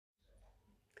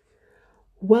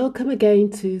Welcome again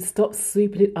to Stop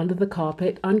Sweeping It Under the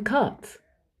Carpet Uncut.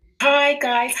 Hi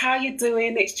guys, how you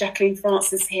doing? It's Jacqueline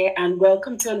Francis here, and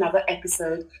welcome to another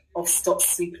episode of Stop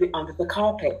Sweeping It Under the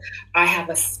Carpet. I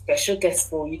have a special guest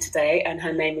for you today, and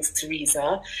her name is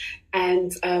Teresa.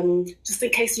 And just in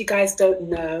case you guys don't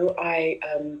know, I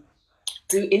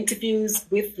do interviews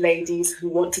with ladies who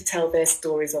want to tell their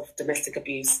stories of domestic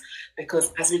abuse,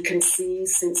 because as we can see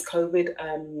since COVID,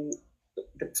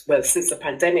 since the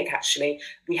pandemic actually,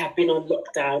 we have been on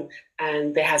lockdown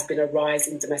and there has been a rise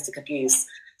in domestic abuse.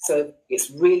 So it's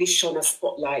really shone a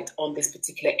spotlight on this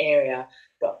particular area.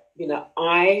 But,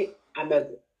 I am a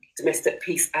domestic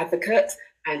peace advocate,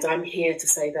 and I'm here to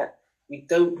say that we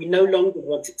no longer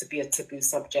want it to be a taboo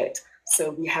subject. So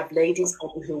we have ladies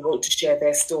on who want to share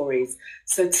their stories.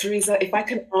 So Teresa, if I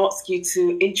can ask you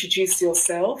to introduce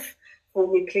yourself for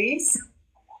me, please.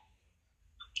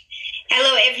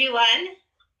 Hello, everyone.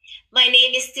 My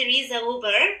name is Teresa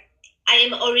Huber. I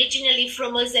am originally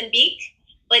from Mozambique,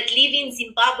 but live in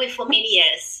Zimbabwe for many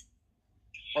years.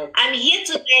 Okay. I'm here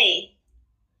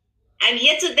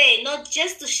today not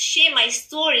just to share my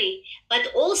story,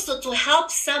 but also to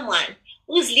help someone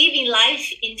who's living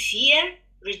life in fear,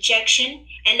 rejection,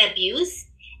 and abuse,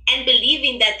 and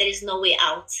believing that there is no way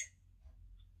out.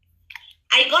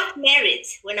 I got married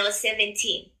when I was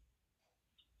 17.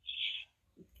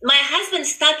 My husband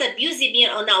started abusing me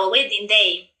on our wedding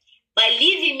day by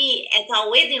leaving me at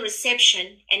our wedding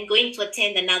reception and going to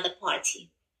attend another party.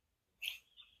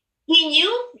 He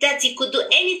knew that he could do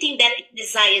anything that he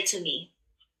desired to me.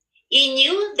 He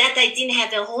knew that I didn't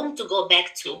have a home to go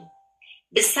back to.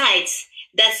 Besides,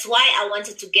 that's why I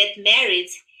wanted to get married.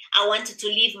 I wanted to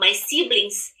leave my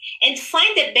siblings and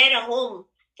find a better home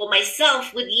for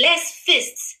myself with less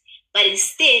fists. But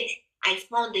instead, I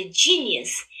found a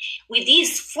genius with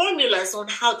these formulas on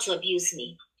how to abuse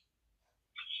me.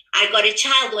 I got a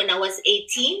child when I was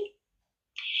 18,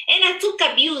 and I took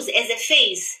abuse as a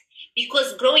phase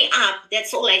because growing up,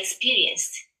 that's all I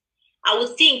experienced. I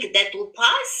would think that will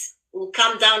pass, will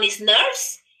calm down his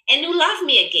nerves, and will love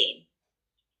me again.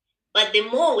 But the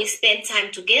more we spent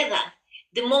time together,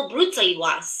 the more brutal he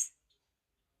was.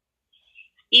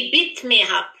 He beat me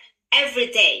up every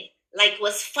day like he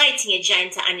was fighting a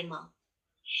giant animal.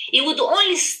 He would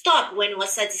only stop when he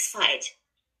was satisfied.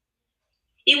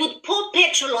 He would pour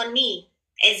petrol on me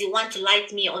as he wanted to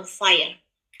light me on fire.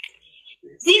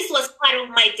 This was part of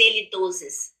my daily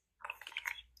doses.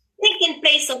 Taking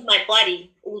place of my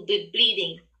body would be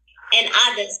bleeding, and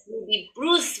others would be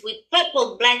bruised with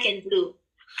purple, black, and blue.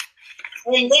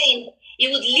 And then he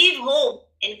would leave home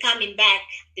and coming back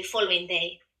the following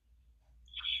day.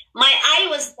 My eye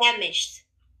was damaged.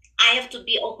 I have to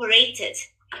be operated.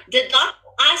 The doctor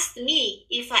asked me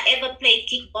if I ever played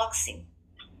kickboxing.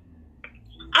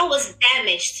 I was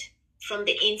damaged from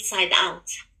the inside out.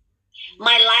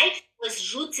 My life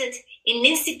was rooted in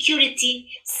insecurity,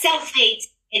 self-hate,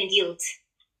 and guilt.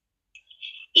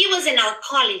 He was an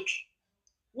alcoholic,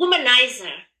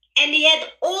 womanizer, and he had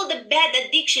all the bad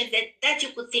addictions that you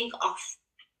could think of.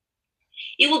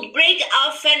 He would break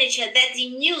our furniture that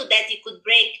he knew that he could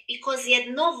break because he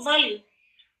had no value.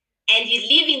 And he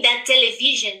leaving that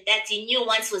television that he knew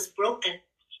once was broken.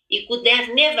 He could have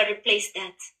never replaced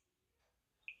that.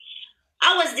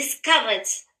 I was discovered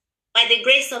by the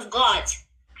grace of God,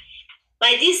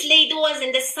 by this lady who was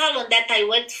in the salon that I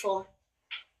worked for.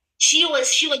 She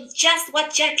was just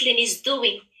what Jacqueline is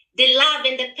doing, the love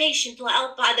and the patience to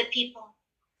help other people.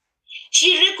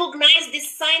 She recognized the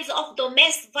signs of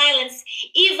domestic violence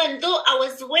even though I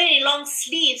was wearing long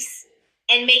sleeves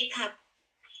and makeup.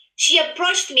 She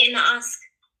approached me and asked,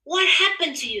 "What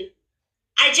happened to you?"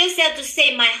 I just had to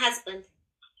say my husband.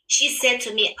 She said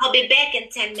to me, "I'll be back in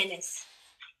 10 minutes.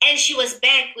 And she was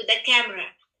back with the camera.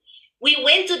 We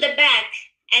went to the back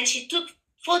and she took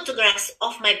photographs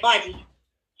of my body.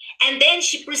 And then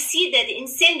she proceeded in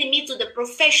sending me to the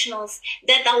professionals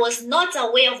that I was not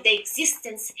aware of their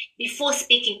existence before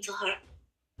speaking to her.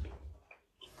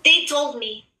 They told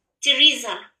me,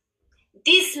 "Teresa,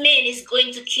 this man is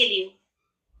going to kill you.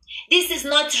 This is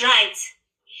not right.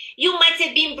 You might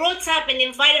have been brought up in an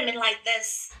environment like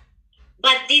this,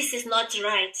 but this is not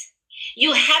right.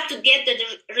 You have to get the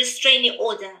restraining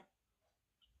order."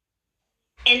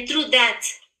 And through that,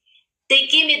 they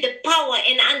gave me the power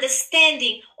and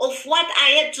understanding of what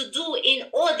I had to do in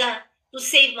order to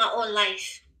save my own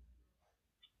life.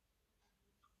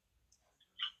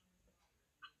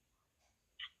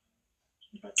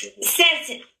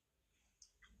 Says,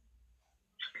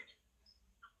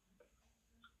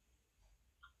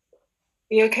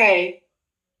 You okay?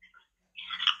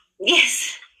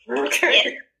 yes.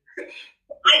 Okay. Yes.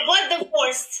 I got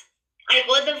divorced I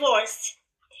got divorced,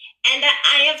 and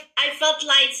I felt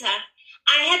lighter.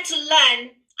 I had to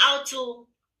learn how to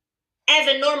have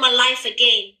a normal life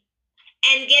again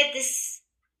and get this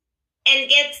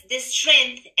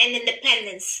strength and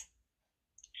independence.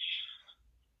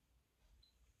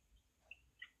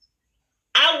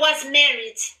 I was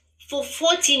married for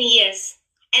 14 years,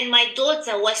 and my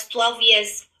daughter was 12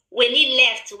 years when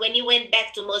he went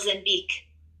back to Mozambique.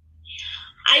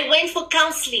 I went for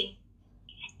counseling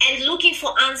and looking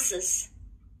for answers.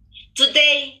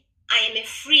 Today, I am a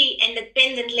free and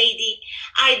independent lady.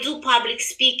 I do public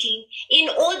speaking in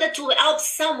order to help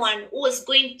someone who was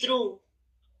going through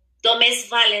domestic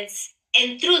violence,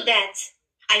 and through that,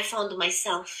 I found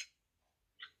myself.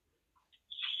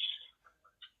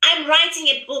 I'm writing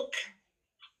a book.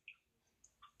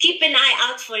 Keep an eye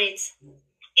out for it.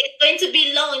 It's going to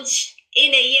be launched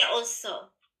in a year or so.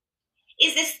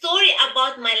 It's a story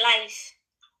about my life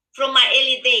from my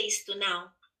early days to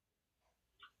now.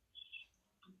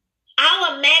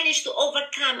 How I managed to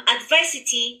overcome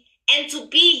adversity and to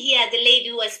be here, the lady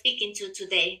who I'm speaking to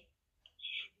today.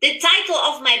 The title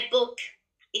of my book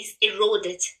is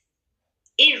Eroded.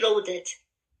 Eroded.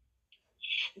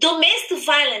 Domestic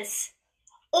violence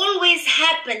always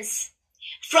happens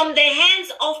from the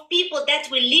hands of people that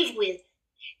we live with,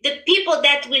 the people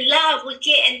that we love, we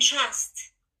care and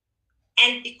trust.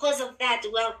 And because of that,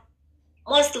 we're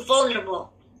most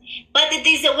vulnerable. But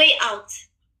there's a way out.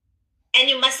 And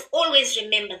you must always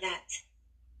remember that.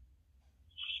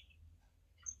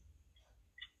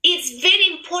 It's very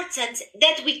important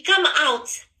that we come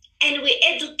out and we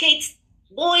educate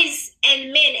boys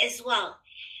and men as well.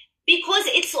 Because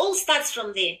it all starts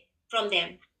from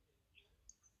them.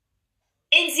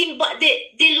 In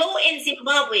Zimbabwe, the law in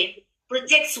Zimbabwe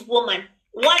protects women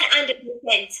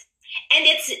 100%. And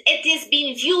it is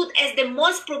being viewed as the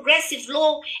most progressive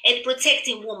law at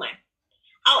protecting women.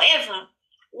 However,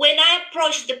 when I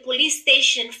approached the police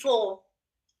station for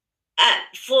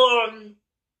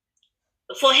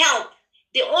help,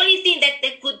 the only thing that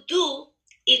they could do,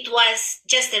 it was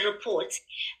just a report.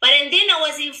 And then I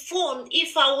was informed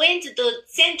if I went to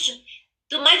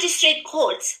the magistrate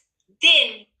court,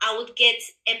 then I would get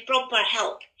a proper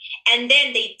help. And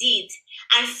then they did.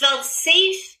 I felt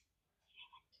safe,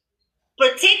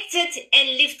 protected, and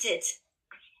lifted.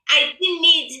 I didn't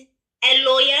need a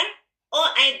lawyer, or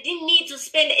I didn't need to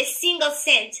spend a single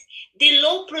cent. The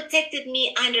law protected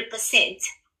me 100%.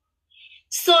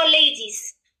 So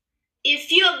ladies,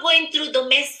 if you are going through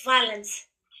domestic violence,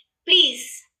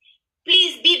 please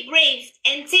be brave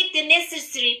and take the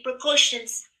necessary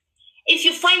precautions if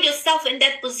you find yourself in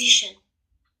that position.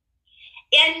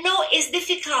 I know it's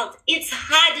difficult. It's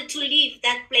hard to leave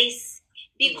that place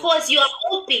because you are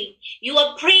hoping, you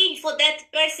are praying for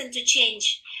that person to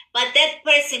change, but that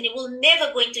person will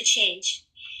never going to change.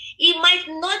 He might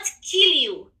not kill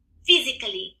you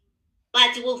physically,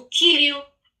 but will kill you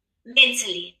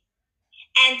mentally.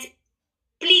 And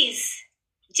please,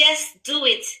 just do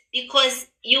it because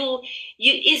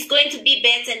it's going to be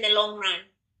better in the long run.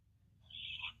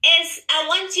 As I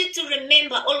want you to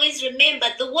remember, always remember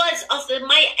the words of the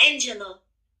Maya Angelou.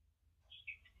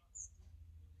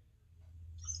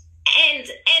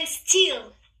 And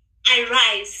still I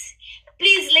rise.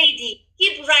 Please, lady,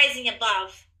 keep rising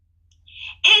above.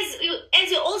 As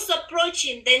you're also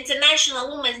approaching the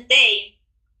International Women's Day,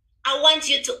 I want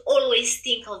you to always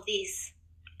think of this.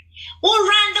 Who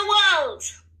run the world?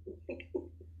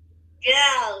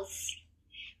 Girls.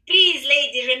 Please,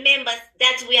 lady, remember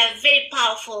that we are very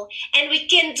powerful and we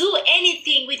can do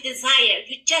anything we desire.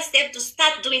 You just have to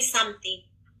start doing something.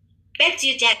 Back to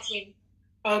you, Jacqueline.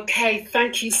 Okay,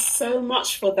 thank you so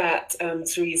much for that,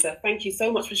 Teresa. Thank you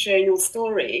so much for sharing your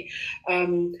story.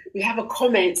 We have a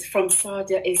comment from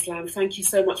Sadia Islam. Thank you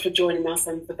so much for joining us.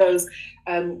 And for those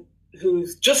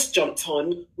who've just jumped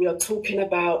on, we are talking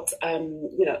about,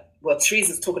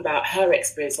 Teresa's talking about her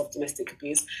experience of domestic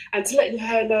abuse, and to let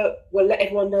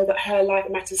everyone know that her life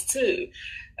matters too.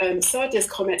 Sadia's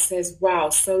comment says, "Wow,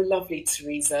 so lovely,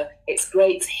 Teresa. It's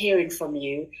great hearing from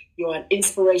you. You're an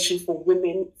inspiration for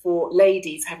women, for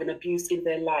ladies having abuse in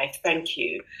their life. Thank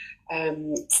you."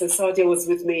 So Sadia was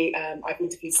with me. I've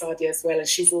interviewed Sadia as well, and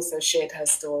she's also shared her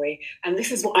story. And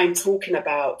this is what I'm talking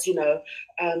about.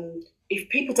 If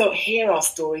people don't hear our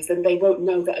stories, then they won't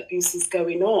know that abuse is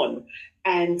going on.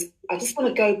 And I just want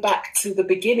to go back to the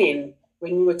beginning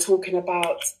when you were talking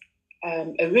about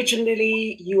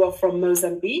originally you are from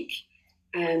Mozambique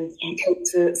and you came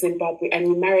to Zimbabwe and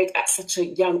you married at such a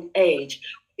young age.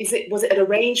 Was it an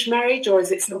arranged marriage, or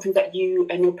is it something that you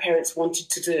and your parents wanted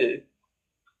to do?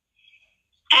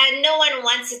 And no one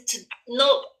wanted to.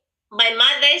 my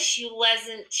mother, she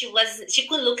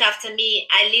couldn't look after me.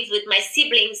 I lived with my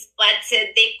siblings, but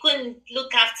they couldn't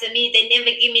look after me. They never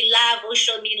give me love or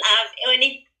show me love or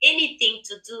anything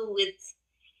to do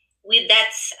with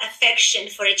that affection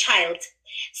for a child.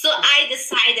 So I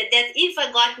decided that if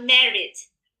I got married,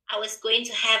 I was going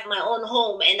to have my own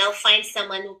home and I'll find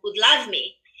someone who could love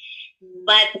me.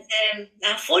 But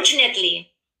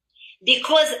unfortunately,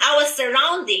 because our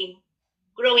surrounding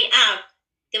growing up,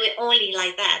 they were only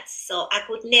like that. So I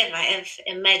could never have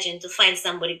imagined to find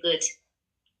somebody good.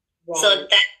 Wow. So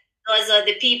those are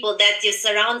the people that you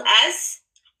surround us.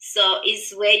 So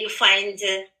it's where you find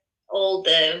all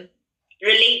they're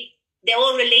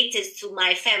all related to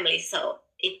my family. So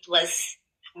it was.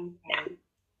 Okay. Yeah.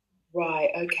 Right.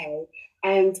 Okay.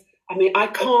 And I mean, I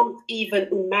can't even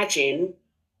imagine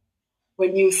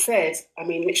when you said, I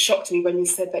mean, it shocked me when you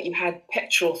said that you had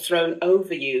petrol thrown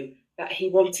over you, that he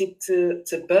wanted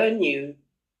to burn you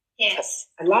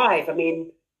alive. I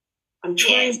mean, I'm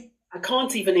trying, yes. I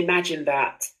can't even imagine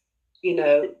that, you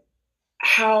know,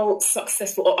 how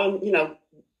successful, or, you know,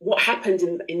 what happened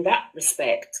in that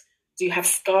respect. Do you have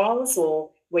scars, or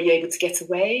were you able to get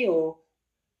away, or?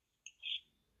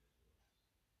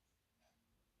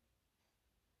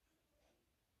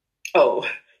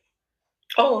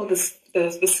 Oh,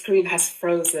 the screen has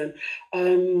frozen.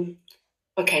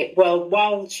 Okay, well,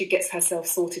 while she gets herself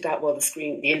sorted out, well,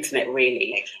 the internet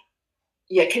really.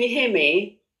 Yeah, can you hear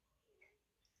me?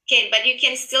 Okay, but you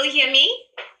can still hear me?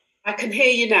 I can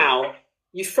hear you now.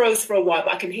 You froze for a while,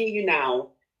 but I can hear you now.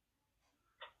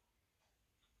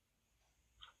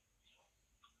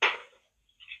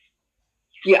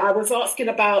 Yeah, I was asking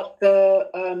about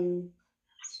the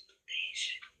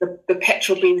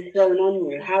petrol being thrown on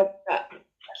you. How did that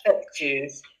affect you?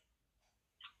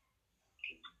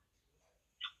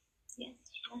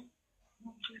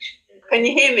 Can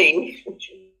you hear me?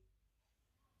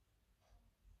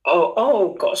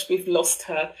 Oh gosh, we've lost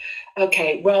her.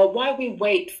 Okay, well, while we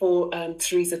wait for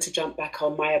Teresa to jump back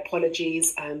on, my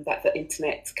apologies that the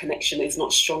internet connection is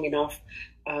not strong enough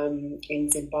in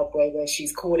Zimbabwe, where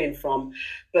she's calling from.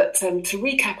 But to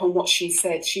recap on what she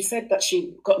said that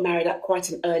she got married at quite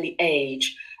an early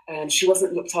age. She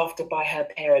wasn't looked after by her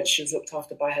parents. She was looked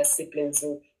after by her siblings,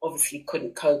 who obviously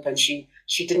couldn't cope, and she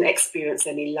didn't experience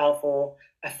any love or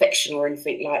affection or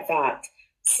anything like that.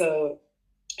 So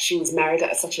she was married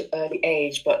at such an early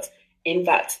age, but in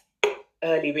that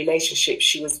early relationship,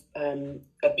 she was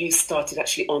abuse started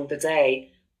actually on the day.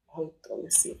 Hold on,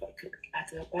 let's see if I could add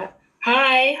her back.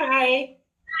 Hi.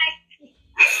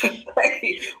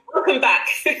 Welcome back.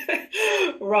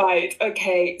 Right,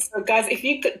 okay. So guys, if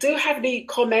you do have any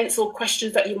comments or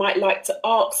questions that you might like to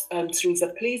ask Teresa,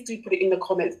 please do put it in the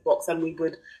comments box, and we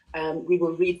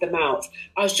will read them out.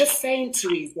 I was just saying,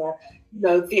 Teresa, you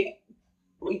know,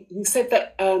 you said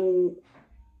that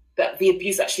that the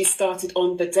abuse actually started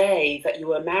on the day that you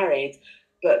were married,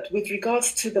 but with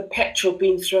regards to the petrol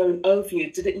being thrown over you,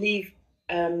 did it leave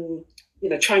you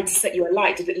know, trying to set you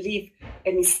alight, did it leave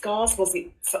any scars? Was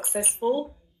it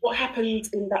successful? What happened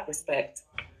in that respect?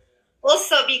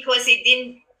 Also, because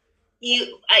I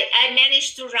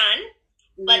managed to run,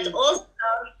 but also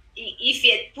if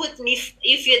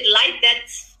you'd light that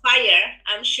fire,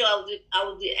 I'm sure I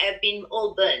would have been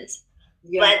all burnt.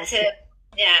 Yeah. But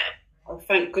yeah. Oh,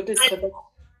 thank goodness for that.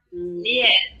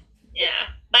 Yeah.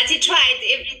 But he tried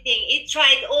everything. He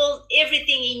tried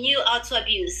everything he knew how to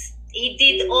abuse. He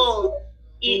did all.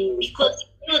 Because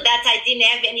he knew that I didn't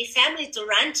have any family to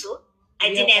run to. I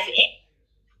didn't have any.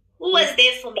 Who was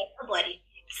there for me? Nobody.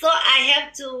 So I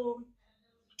have to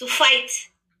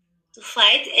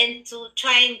fight and to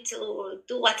try to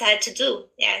do what I had to do.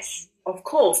 Yes. Of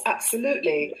course,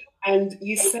 absolutely. And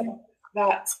you said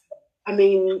that, I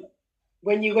mean,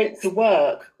 when you went to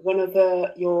work, one of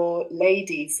your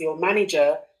ladies, your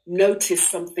manager, noticed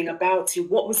something about you.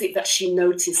 What was it that she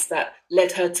noticed that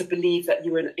led her to believe that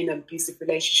you were in an abusive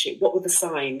relationship? What were the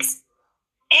signs?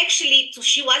 Actually,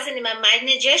 she wasn't my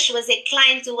manager. She was a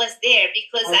client who was there,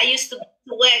 because I used to go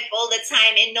to work all the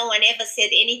time and no one ever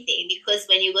said anything, because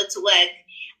when you go to work,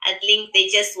 I think they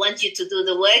just want you to do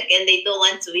the work and they don't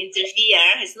want to interfere.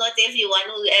 It's not everyone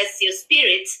who has your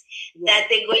spirit that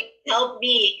they're going to help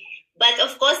me. But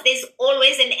of course, there's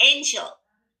always an angel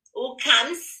who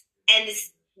comes, and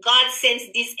God sends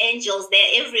these angels,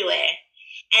 they're everywhere.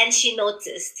 And she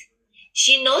noticed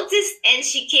and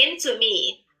she came to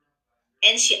me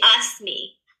and she asked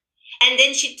me. And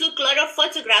then she took a lot of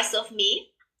photographs of me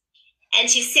and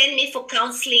she sent me for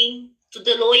counseling to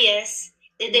the lawyers.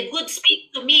 They could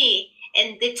speak to me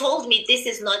and they told me this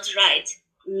is not right.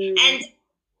 And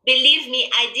believe me,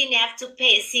 I didn't have to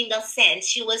pay a single cent.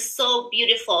 She was so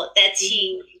beautiful that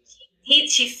she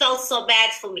felt so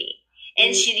bad for me,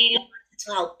 and she really wanted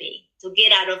to help me to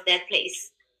get out of that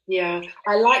place. Yeah,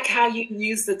 I like how you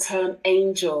use the term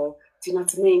angel. Do you know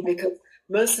what I mean? Because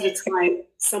most of the time,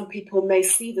 some people may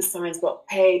see the signs, but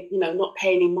not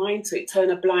pay any mind to it, turn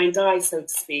a blind eye, so to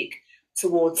speak,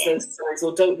 towards those signs,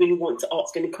 or don't really want to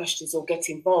ask any questions or get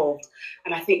involved.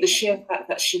 And I think the sheer fact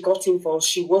that she got involved,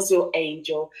 she was your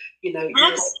angel.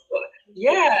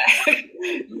 Yeah. How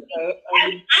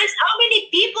many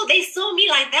people they saw me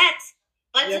like that,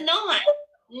 but no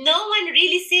one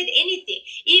really said anything.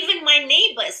 Even my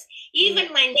neighbors,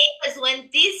 when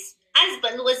this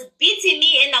husband was beating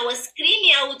me and I was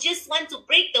screaming, I would just want to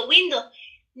break the window.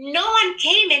 No one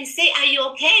came and say, "Are you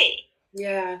okay?"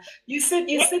 Yeah, you said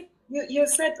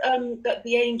that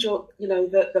the angel,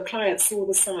 the client saw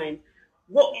the sign.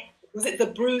 What was it? The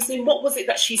bruising. What was it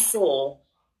that she saw?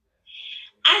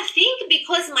 I think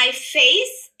because my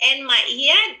face and my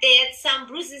ear, there had some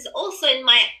bruises also in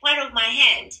my part of my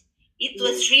hand. It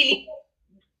was really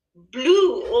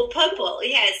blue or purple.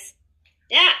 Yes.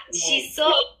 Yeah. She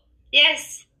saw.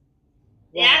 Yes.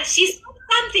 Yeah. She saw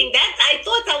something that I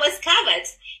thought I was covered.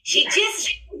 She just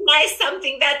recognized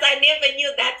something that I never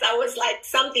knew, that I was like,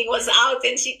 something was out,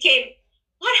 and she came.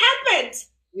 What happened?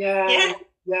 Yeah.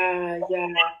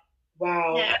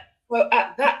 Wow. Yeah. Well,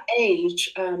 at that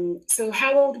age, so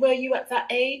how old were you at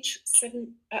that age?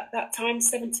 At that time,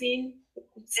 17?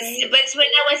 But when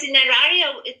I was in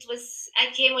Harare,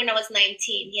 I came when I was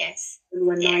 19, yes.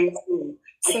 When you were 19.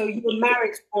 So you were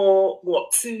married for,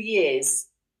 what, 2 years?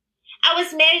 I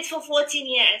was married for 14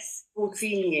 years.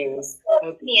 14 years.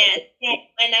 Okay. Yes,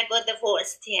 when I got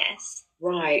divorced, yes.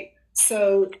 Right.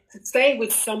 So to stay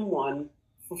with someone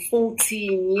for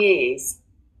 14 years,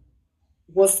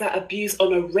 was that abuse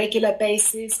on a regular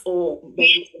basis or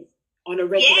maybe on a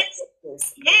regular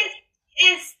basis?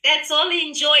 Yes. That's all he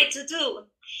enjoyed to do.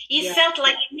 He felt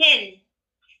like a man.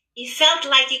 He felt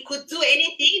like he could do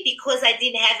anything because I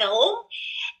didn't have a home.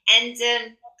 And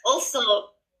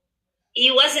also,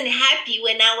 he wasn't happy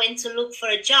when I went to look for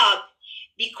a job,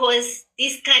 because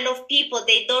these kind of people,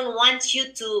 they don't want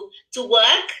you to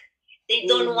work. They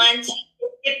don't want to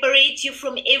separate you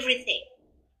from everything.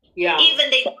 Yeah. Even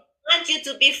they don't want you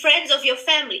to be friends of your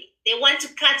family. They want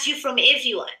to cut you from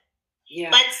everyone. Yeah.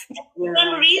 But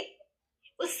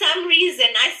for some reason,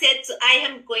 I said I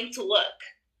am going to work.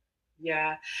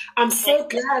 Yeah. I'm so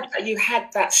glad that you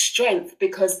had that strength,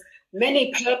 because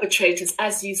many perpetrators,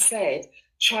 as you said,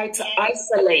 try to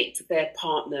isolate their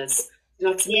partners. You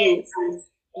know what I mean?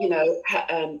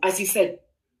 And, as you said,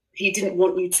 he didn't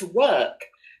want you to work.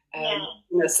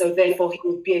 So therefore he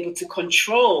would be able to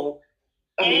control.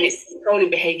 It's controlling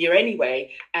behavior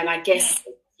anyway. And I guess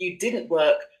if you didn't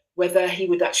work, whether he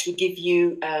would actually give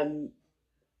you,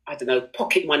 I don't know,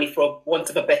 pocket money, for want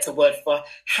of a better word, for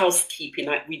housekeeping.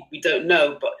 We don't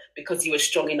know, but because you were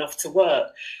strong enough to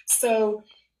work. So,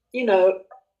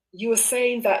 you were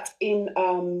saying that in,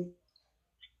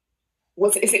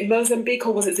 is it Mozambique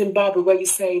or was it Zimbabwe, where you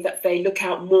say that they look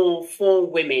out more for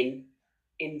women,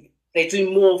 they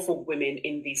do more for women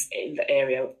in the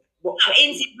area?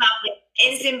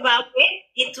 In Zimbabwe,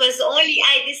 it was only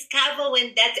I discovered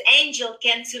when that angel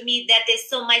came to me that there's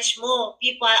so much more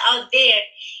people out there.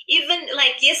 Even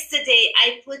like yesterday,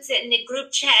 I put in a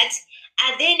group chat,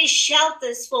 are there any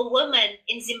shelters for women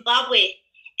in Zimbabwe?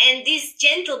 And this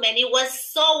gentleman, he was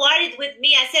so worried with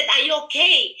me. I said, are you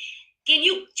okay? Can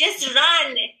you just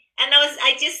run? And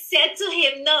I just said to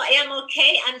him, no, I am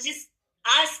okay. I'm just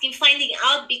finding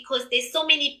out, because there's so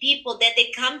many people that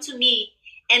they come to me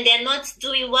and they're not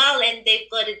doing well, and they've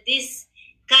got this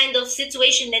kind of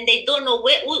situation and they don't know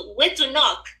where to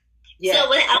knock. Yeah. So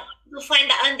when I wanted to find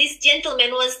out, and this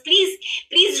gentleman was,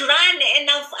 please run, and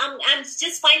I'm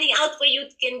just finding out where you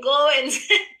can go. And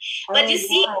but you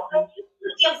see, put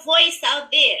your voice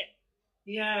out there.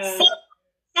 Yeah. So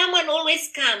someone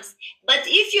always comes. But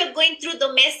if you're going through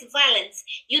domestic violence,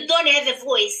 you don't have a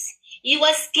voice. You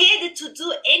are scared to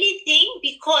do anything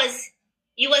because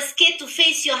you are scared to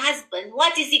face your husband.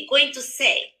 What is he going to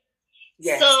say?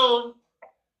 Yes. So,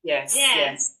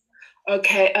 yes.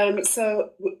 Okay.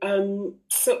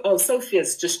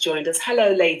 Sophia's just joined us.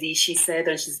 Hello, lady, she said,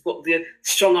 and she's got the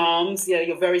strong arms. Yeah,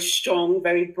 you're very strong,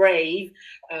 very brave,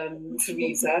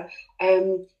 Teresa.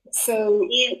 I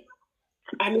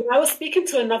was speaking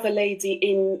to another lady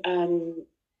in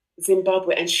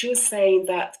Zimbabwe, and she was saying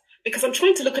that, because I'm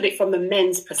trying to look at it from the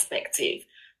men's perspective,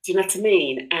 do you know what I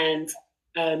mean? And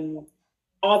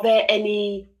are there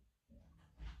any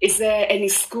is there any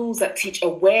schools that teach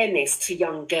awareness to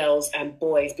young girls and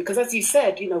boys? Because as you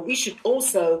said, we should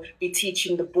also be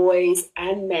teaching the boys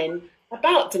and men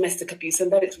about domestic abuse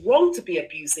and that it's wrong to be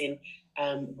abusing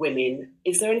women.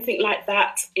 Is there anything like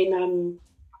that in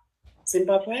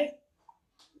Zimbabwe?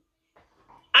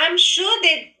 I'm sure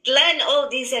they learn all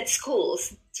this at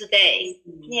schools today.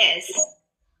 Yes.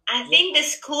 I think the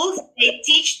schools, they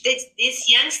teach these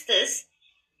youngsters.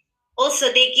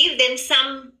 Also, they give them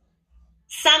some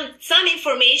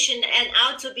information and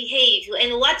how to behave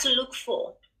and what to look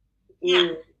for.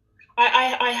 Yeah.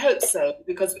 I hope so,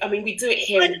 because we do it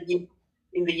here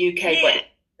in the UK, but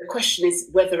the question is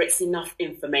whether it's enough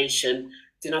information.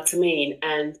 Do you know what I mean?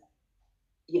 And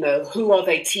who are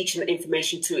they teaching the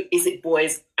information to? Is it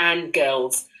boys and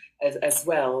girls as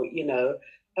well?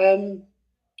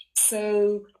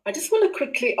 So I just want to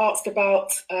quickly ask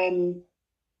about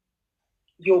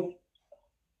your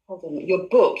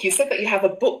book. You said that you have a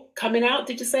book coming out.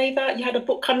 Did you say that you had a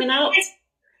book coming out?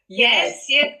 Yes.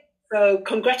 So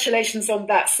congratulations on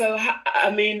that. So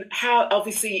how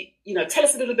obviously, tell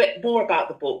us a little bit more about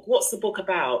the book. What's the book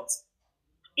about?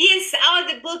 Yes, how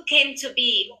the book came to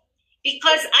be,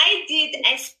 because I did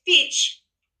a speech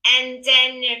and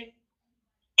then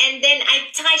I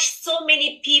touched so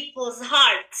many people's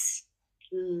hearts.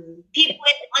 People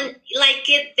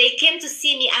they came to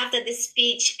see me after the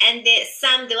speech, and they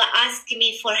were asking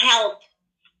me for help,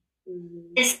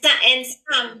 and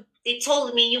some they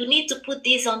told me, you need to put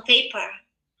this on paper.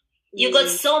 You got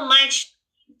so much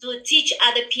to teach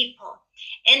other people,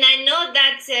 and I know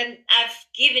that I've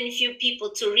given a few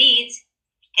people to read,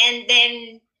 and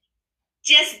then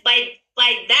just by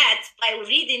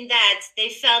reading that, they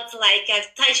felt like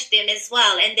I've touched them as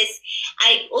well. And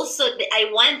I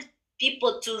want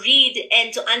people to read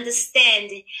and to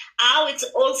understand how it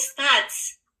all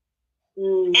starts.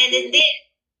 And then,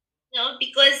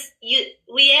 because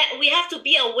we have to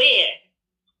be aware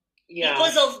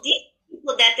because of these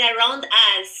people that are around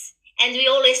us, and we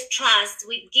always trust.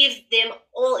 We give them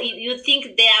all. You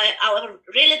think they are our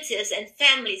relatives and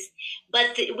families,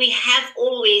 but we have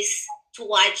always to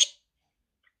watch.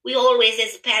 We always,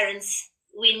 as parents,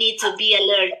 we need to be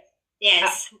alert.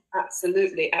 Yes,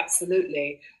 absolutely.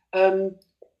 When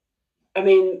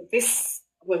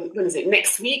is it?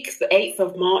 Next week, the 8th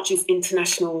of March is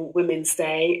International Women's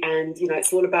Day, and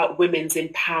it's all about women's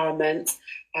empowerment.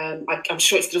 I'm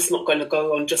sure it's just not going to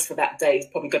go on just for that day. It's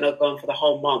probably going to go on for the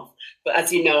whole month. But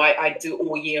as you know, I do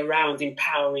all year round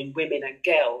empowering women and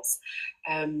girls.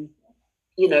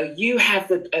 You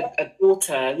have a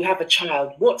daughter, you have a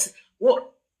child. What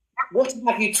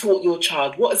have you taught your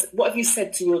child? What have you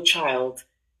said to your child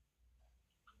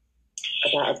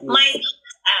about abuse? My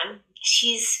daughter,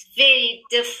 she's very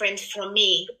different from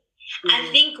me. I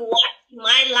think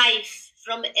my life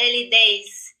from early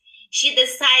days, she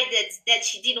decided that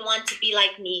she didn't want to be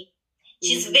like me.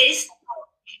 She's very strong.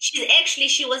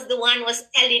 She was the one who was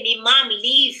telling me, Mom,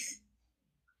 leave.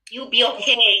 You'll be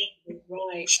okay.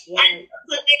 Right. And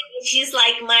she's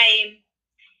like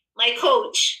my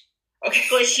coach. Okay.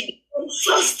 Because she became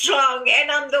so strong,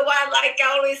 and I'm the one I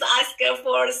always ask her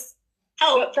for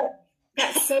help.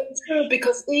 That's so true,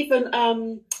 because even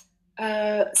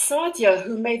Sadia,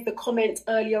 who made the comment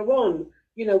earlier on,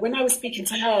 when I was speaking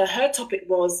to her, her topic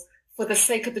was for the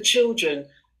sake of the children,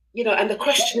 and the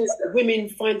question is that women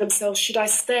find themselves, should I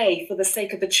stay for the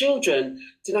sake of the children?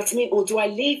 Do you know what I mean? Or do I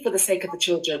leave for the sake of the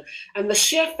children? And the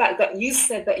sheer fact that you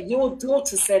said that your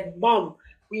daughter said, Mum,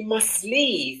 we must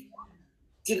leave.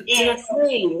 Do you know what I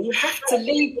mean? You have to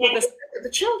leave for the sake of the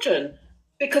children,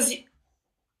 because it's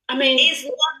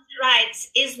not right.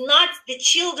 It's not, the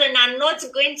children are not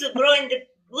going to grow in the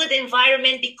good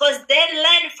environment because they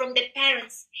learn from the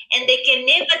parents, and they can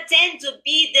never tend to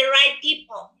be the right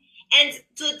people. And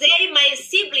today, my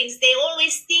siblings, they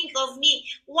always think of me.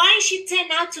 Why she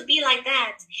turned out to be like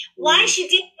that? Why she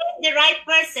didn't get the right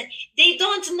person? They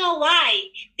don't know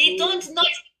why. They don't know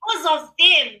it's because of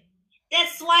them.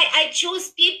 That's why I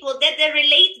chose people that they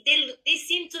relate. They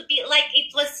seem to be like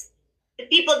it was the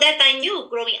people that I knew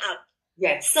growing up.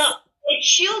 Yes. So the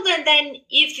children, then,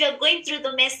 if you're going through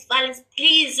domestic violence,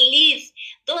 please leave.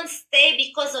 Don't stay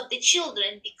because of the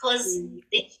children, because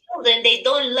the children, they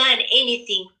don't learn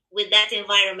anything with that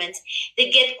environment. They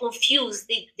get confused.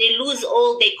 They lose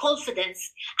all their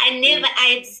confidence. I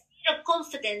had zero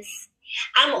confidence.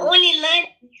 I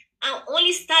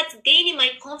only start gaining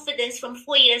my confidence from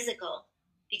 4 years ago,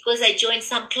 because I joined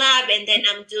some club, and then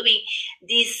I'm doing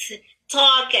this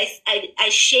talk. I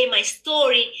share my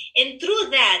story, and through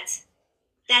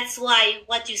that's why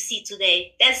what you see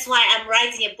today. That's why I'm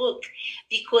writing a book,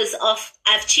 because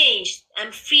I've changed.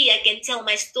 I'm free. I can tell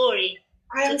my story.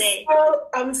 today.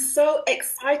 I'm so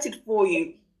excited for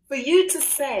you. For you to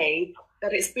say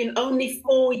that it's been only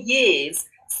 4 years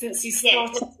since you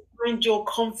started to find your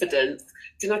confidence,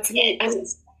 do you know what I mean? And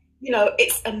it's,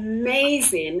 it's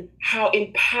amazing how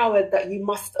empowered that you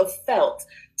must have felt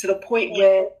to the point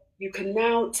where you can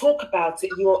now talk about it.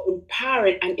 You're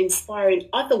empowering and inspiring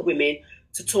other women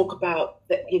to talk about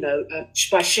that,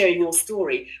 by sharing your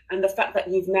story. And the fact that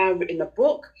you've now written a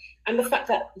book, and the fact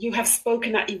that you have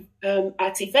spoken at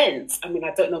events. I mean,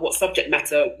 I don't know what subject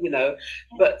matter,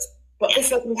 but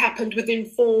this only happened within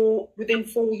 4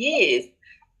 years.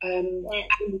 And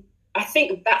I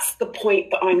think that's the point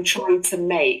that I'm trying to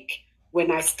make when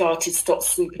I started Stop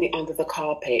Sweeping It Under the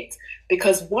Carpet.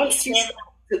 Because once you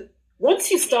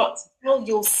start to tell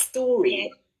your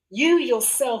story, you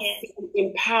yourself feel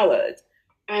empowered.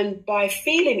 And by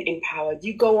feeling empowered,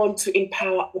 you go on to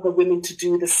empower other women to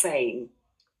do the same.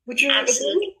 Would you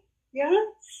agree? Yeah?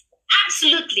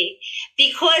 Absolutely.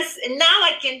 Because now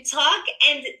I can talk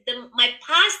and my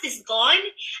past is gone.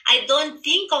 I don't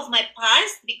think of my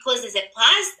past because it's a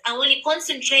past. I only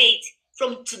concentrate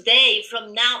from today,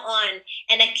 from now on.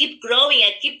 And I keep growing.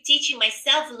 I keep teaching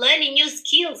myself, learning new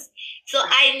skills. So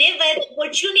I never had the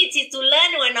opportunity to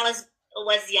learn when I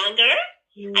was younger.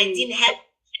 I didn't have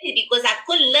it because I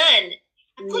couldn't learn.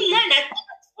 I couldn't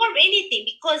absorb anything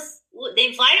because the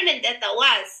environment that I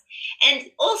was.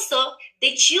 And also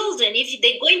the children, if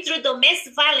they're going through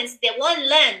domestic violence, they won't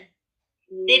learn.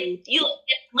 Their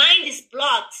mind is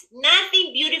blocked.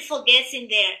 Nothing beautiful gets in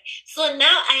there. So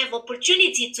now I have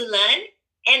opportunity to learn,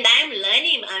 and I'm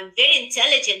learning. I'm very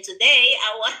intelligent today.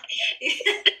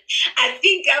 I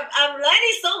think I'm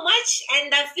learning so much,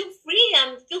 and I feel free.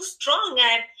 I feel strong.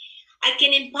 I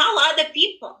can empower other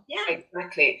people. Yeah,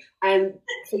 exactly. And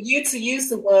for you to use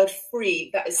the word free,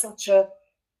 that's the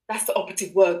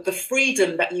operative word. The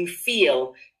freedom that you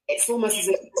feel, it's almost as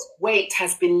if this weight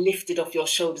has been lifted off your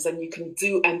shoulders and you can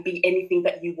do and be anything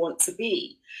that you want to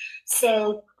be.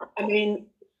 So, I mean,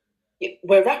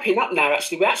 we're wrapping up now,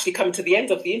 actually. We're actually coming to the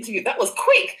end of the interview. That was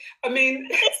quick. I mean,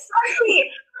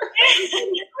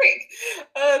 quick.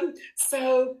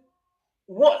 So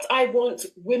what I want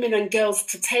women and girls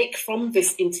to take from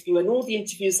this interview and all the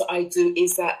interviews that I do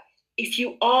is that if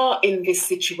you are in this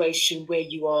situation where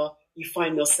you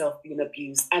find yourself being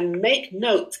abused, and make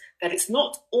note that it's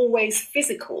not always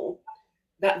physical,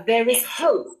 that there is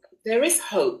hope. There is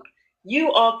hope.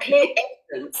 You are clear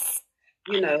evidence,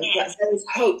 that there is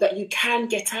hope that you can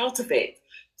get out of it.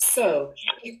 So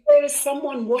if there is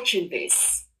someone watching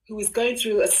this who is going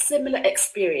through a similar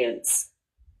experience,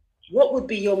 what would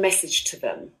be your message to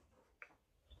them?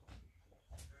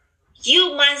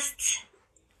 You must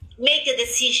make a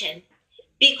decision,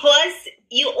 because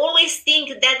you always think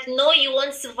that no, you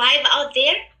won't survive out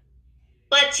there,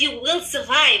 but you will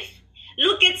survive.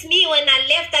 Look at me. When I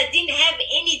left, I didn't have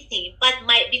anything, but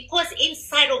because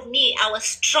inside of me, I was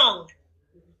strong.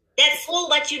 That's all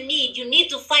what you need. You need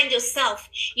to find yourself.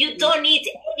 You don't need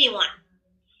anyone.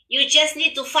 You just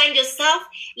need to find yourself.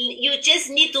 You just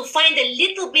need to find a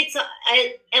little bit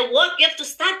of work. You have to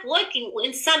start working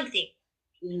in something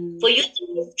for you to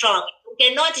be strong. You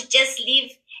cannot just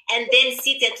live and then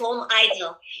sit at home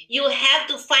idle. You have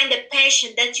to find a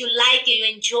passion that you like and you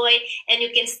enjoy and you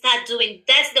can start doing.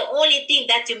 That's the only thing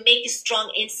that will make you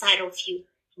strong inside of you.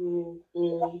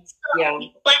 Yeah.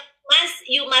 But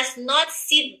you must not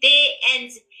sit there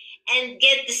and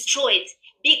get destroyed,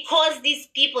 because these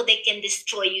people, they can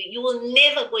destroy you. You will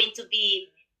never going to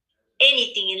be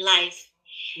anything in life.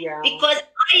 Yeah. Because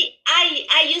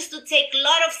I used to take a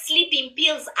lot of sleeping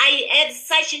pills. I had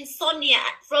such insomnia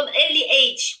from early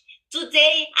age.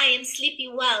 Today, I am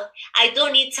sleeping well. I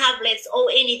don't need tablets or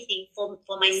anything for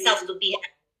myself to be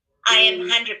happy. I am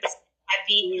 100%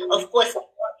 happy. Of course, I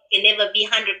can never be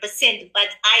 100%, but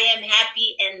I am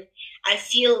happy, and I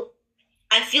feel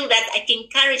that I can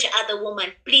encourage other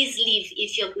women. Please leave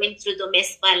if you're going through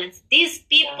domestic violence. These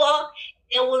people,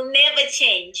 they will never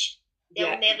change. They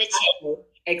will never change.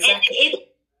 Exactly. And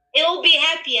it will be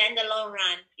happier in the long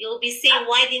run. You'll be saying,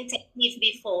 why didn't I leave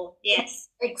before? Yes.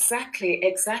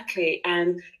 Exactly.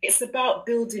 And it's about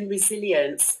building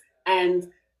resilience.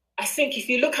 And I think if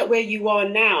you look at where you are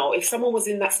now, if someone was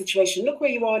in that situation, look where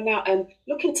you are now and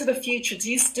look into the future.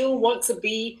 Do you still want to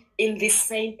be in this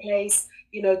same place,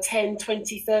 10,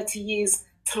 20, 30 years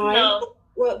time? No.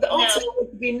 Well, the answer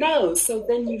would be no. So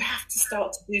then you have to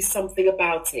start to do something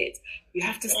about it. You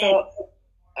have to start,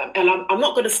 and I'm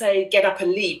not going to say get up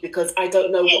and leave, because I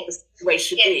don't know what the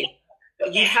situation is.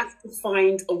 But you have to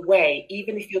find a way,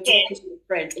 even if you're talking to a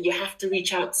friend, and you have to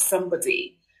reach out to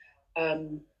somebody.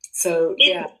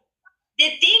 There the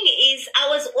thing is, I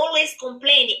was always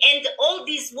complaining, and all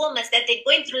these women that they're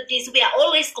going through this, we are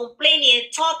always complaining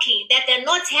and talking that they're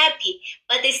not happy,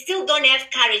 but they still don't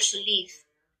have courage to leave.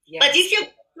 Yes. But if you're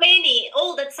complaining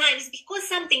all the time, it's because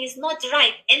something is not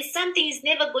right, and something is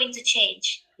never going to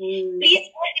change. Please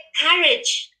have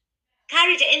courage,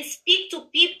 and speak to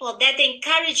people that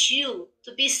encourage you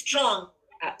to be strong.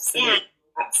 Absolutely. Yeah.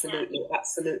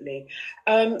 Absolutely.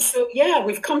 So yeah,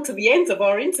 we've come to the end of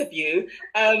our interview,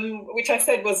 which I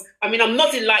said was, I mean, I'm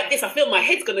nodding like this. I feel my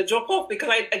head's going to drop off because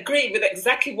I agree with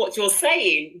exactly what you're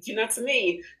saying. Do you know what I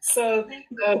mean? So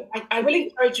I will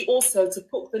encourage you also to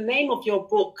put the name of your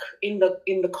book in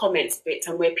the comments bit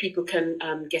and where people can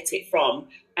get it from.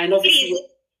 And obviously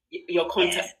your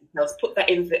contact details, put that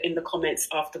in the comments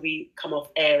after we come off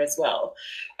air as well.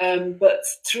 But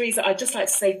Teresa, I'd just like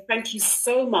to say thank you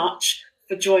so much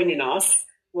for joining us,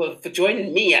 well, for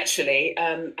joining me actually,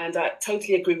 and I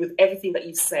totally agree with everything that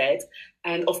you've said,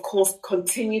 and of course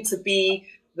continue to be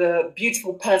the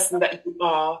beautiful person that you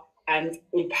are and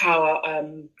empower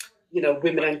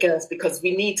women and girls, because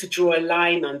we need to draw a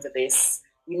line under this.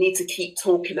 We need to keep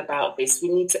talking about this. We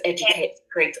need to educate,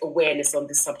 create awareness on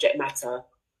this subject matter.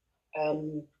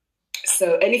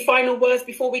 So any final words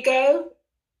before we go?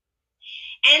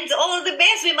 And all the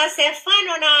best. We must have fun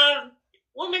on our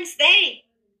Women's Day.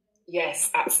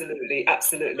 Yes, absolutely.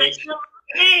 National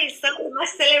Day, so we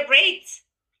must celebrate.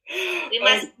 We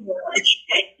must.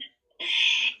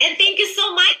 And thank you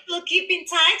so much. We'll keep in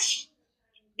touch.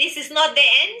 This is not the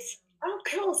end.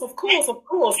 Of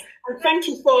course. And thank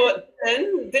you for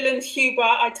Dylan Huber.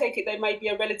 I take it they may be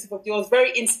a relative of yours.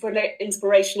 Very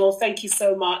inspirational. Thank you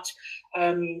so much.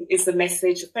 Is the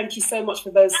message. Thank you so much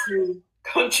for those who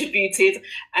contributed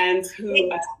and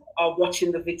who are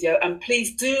watching the video. And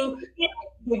please do, if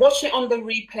you're watching it on the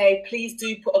replay, please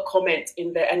do put a comment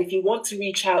in there. And if you want to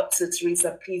reach out to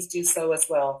Teresa, please do so as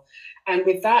well. And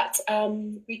with that,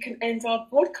 we can end our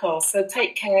broadcast. So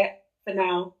take care for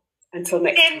now. Until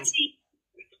next time.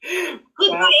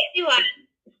 Goodbye, everyone.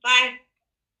 Bye.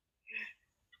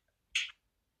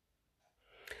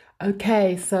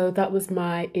 Okay, so that was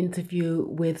my interview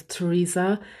with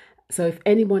Teresa. So if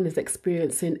anyone is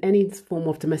experiencing any form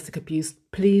of domestic abuse,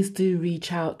 please do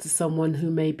reach out to someone who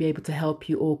may be able to help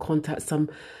you, or contact some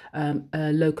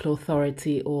local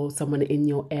authority or someone in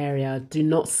your area. Do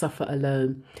not suffer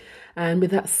alone. And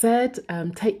with that said,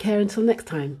 take care until next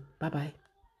time. Bye-bye.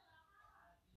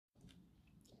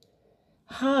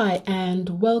 Hi,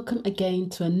 and welcome again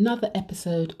to another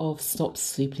episode of Stop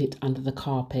Sweeping It Under the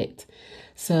Carpet.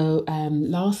 So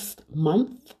last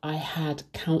month I had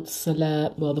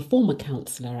the former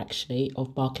councillor actually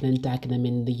of Barking and Dagenham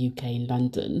in the UK in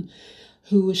London,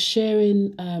 who was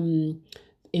sharing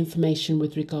information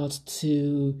with regards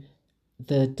to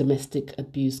the Domestic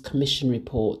Abuse Commission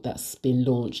report that's been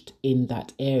launched in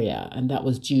that area, and that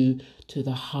was due to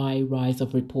the high rise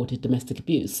of reported domestic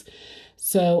abuse.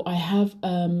 So I have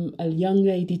a young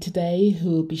lady today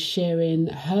who will be sharing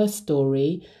her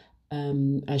story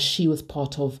as she was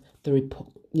part of the report,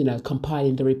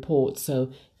 compiling the report.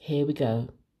 So here we go.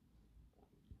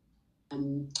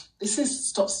 This is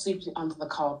Stop Sweeping It Under the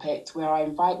Carpet, where I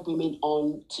invite women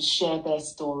on to share their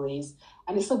stories.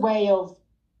 And it's a way of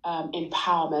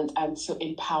empowerment and to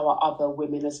empower other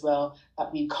women as well,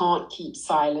 that we can't keep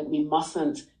silent. We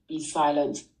mustn't be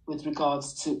silent with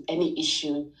regards to any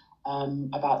issue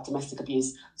about domestic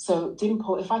abuse. So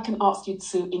Dimple, if I can ask you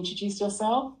to introduce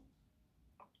yourself.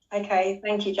 Okay,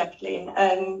 thank you, Jacqueline.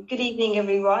 Good evening,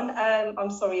 everyone.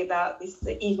 I'm sorry about this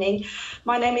evening.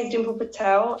 My name is Dimple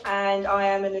Patel, and I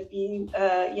am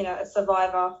a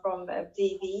survivor from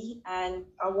DV. And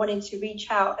I wanted to reach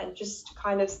out and just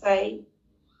kind of say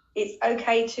it's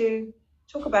okay to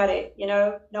talk about it.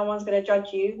 No one's going to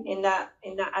judge you in that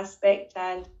aspect,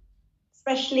 and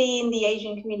especially in the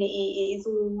Asian community, it is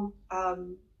all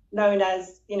known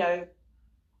as,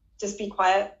 just be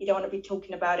quiet. You don't want to be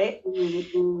talking about it.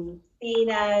 Mm-hmm. Seen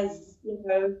as,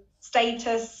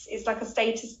 status. It's like a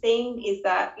status thing. Is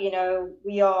that we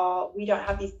don't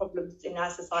have these problems in our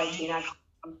society now.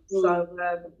 So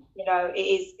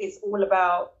it's all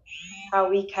about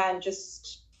how we can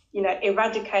just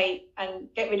eradicate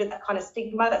and get rid of that kind of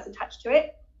stigma that's attached to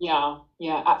it. Yeah,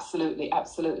 absolutely.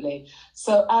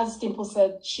 So as Dimple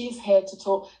said, she's here to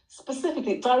talk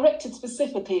directed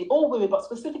specifically, all women, but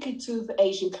specifically to the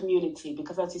Asian community,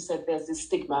 because as you said, there's this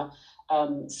stigma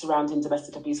surrounding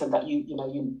domestic abuse, and that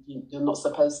you're not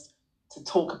supposed to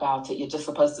talk about it. You're just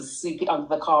supposed to sweep it under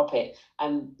the carpet,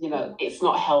 and it's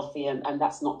not healthy, and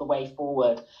that's not the way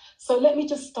forward. So let me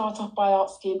just start off by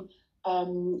asking,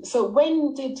 so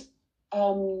when did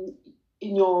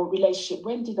in your relationship,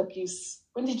 when did abuse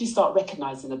when did you start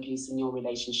recognizing abuse in your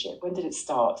relationship? When did it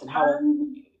start, and how?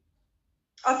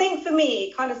 I think for me,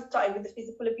 it kind of started with the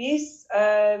physical abuse,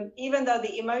 even though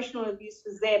the emotional abuse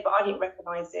was there, but I didn't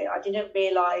recognize it. I didn't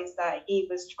realize that he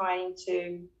was trying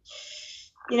to,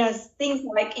 you know, things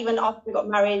like even after we got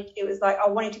married, it was like I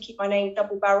wanted to keep my name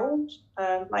double-barreled,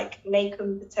 like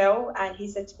Nakum Patel, and he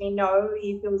said to me, no,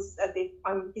 he feels as if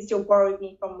he still borrowed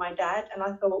me from my dad. And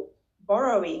I thought,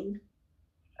 borrowing?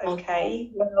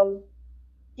 Okay, well,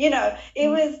 you know, it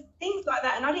was things like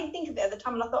that. And I didn't think of it at the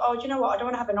time. And I thought, oh, do you know what? I don't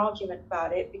want to have an argument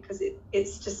about it because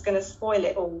it's just going to spoil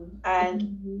it all.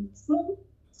 And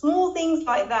small things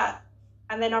like that.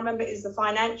 And then I remember it was the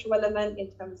financial element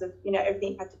in terms of, you know,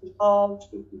 everything had to be halved,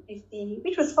 50-50,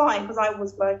 which was fine because I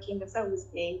was working and so was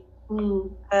he.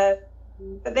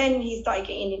 But then he started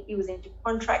he was into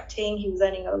contracting. He was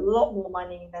earning a lot more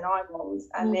money than I was.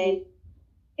 And then,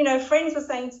 you know, friends were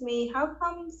saying to me, how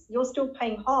comes you're still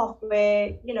paying half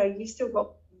where, you know, you've still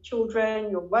got children,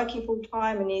 you're working full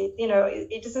time, and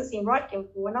it doesn't seem right,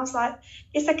 Dimple. And I was like,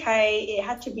 it's okay, it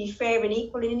had to be fair and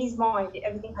equal. And in his mind,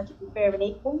 everything had to be fair and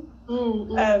equal.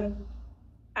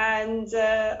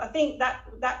 I think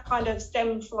that kind of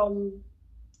stemmed from,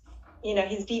 you know,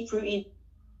 his deep-rooted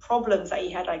problems that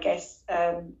he had, I guess,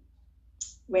 how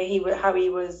he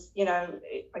was, you know,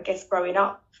 I guess growing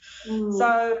up.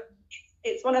 So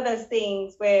it's one of those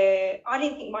things where I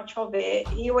didn't think much of it.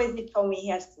 He always did tell me he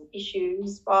has some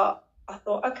issues, but I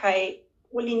thought, okay,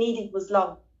 all he needed was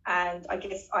love, and I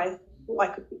guess I thought I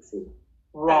could fix him.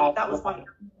 Right. And that was my.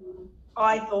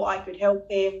 I thought I could help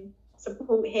him,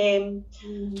 support him,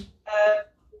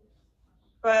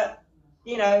 but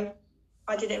you know,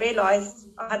 I didn't realise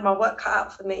I had my work cut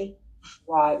out for me.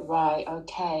 Right.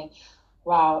 Okay.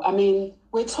 Wow. I mean,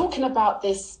 we're talking about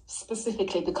this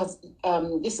specifically because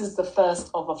this is the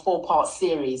first of a 4-part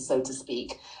series, so to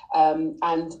speak.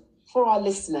 And for our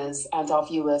listeners and our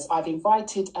viewers, I've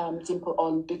invited Dimple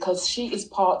on because she is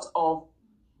part of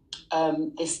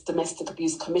this Domestic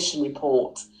Abuse Commission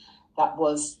report that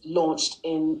was launched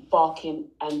in Barking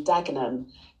and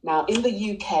Dagenham. Now, in the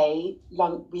UK,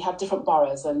 we have different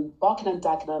boroughs, and Barking and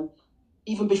Dagenham,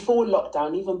 even before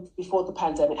lockdown, even before the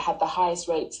pandemic, had the highest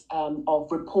rate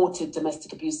of reported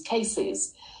domestic abuse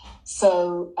cases.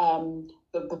 So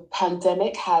the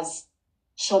pandemic has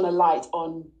shone a light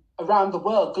on around the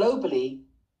world, globally,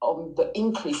 on the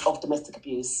increase of domestic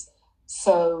abuse.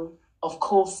 So, of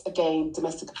course, again,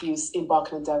 domestic abuse in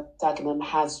Barking and Dagenham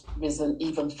has risen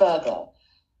even further.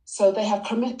 So they have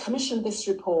commissioned this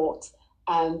report,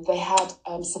 and they had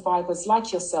survivors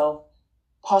like yourself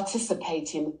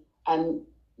participating and,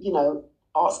 you know,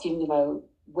 asking, you know,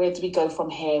 where do we go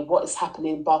from here? What is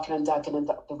happening in Barking and Dagenham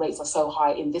that the rates are so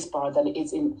high in this borough than it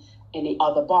is in any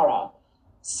other borough?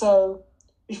 So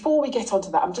before we get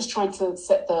onto that, I'm just trying to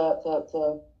set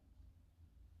the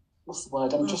what's the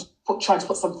word? I'm just trying to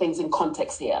put some things in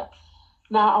context here.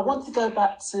 Now, I want to go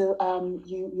back to,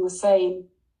 you were saying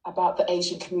about the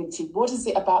Asian community. What is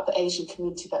it about the Asian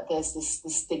community that there's this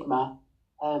stigma,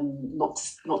 not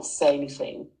to say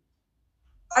anything?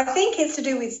 I think it's to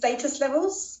do with status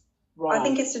levels. Right. I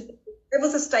think it's to do with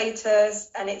levels of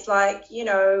status, and it's like, you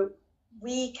know,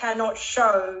 we cannot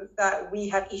show that we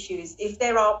have issues. If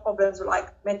there are problems with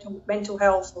like mental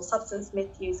health or substance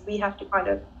misuse, we have to kind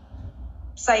of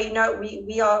say, no,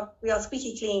 we are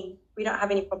squeaky clean. We don't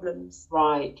have any problems.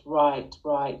 Right.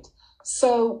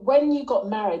 So when you got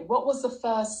married, what's the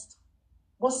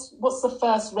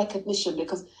first recognition?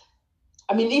 Because,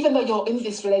 I mean, even though you're in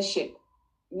this relationship,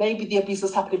 maybe the abuse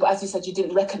was happening, but as you said, you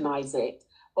didn't recognize it.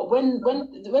 But when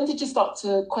did you start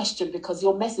to question? Because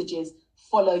your message is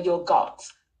follow your gut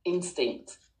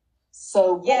instinct.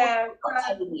 So what was God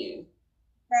telling you?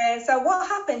 So what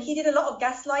happened? He did a lot of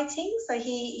gaslighting. So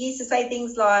he used to say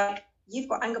things like, "You've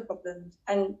got anger problems,"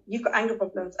 and "You've got anger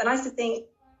problems." And I used to think,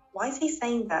 why is he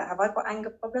saying that? Have I got anger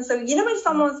problems? So you know when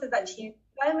someone says that to you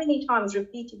so many times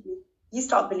repeatedly, you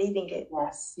start believing it.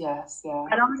 Yes.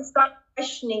 And I start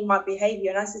questioning my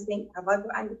behaviour, and I used to think, have I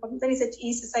got anger problems? Then he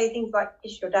used to say things like,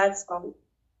 it's your dad's fault.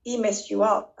 He messed you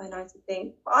up. And I used to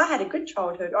think, I had a good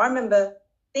childhood. I remember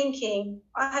thinking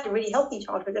I had a really healthy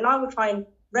childhood, and I would try and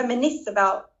reminisce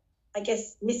about, I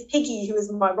guess, Miss Piggy, who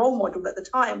was my role model at the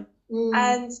time.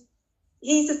 And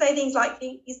he used to say things like,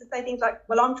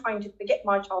 well, I'm trying to forget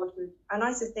my childhood. And I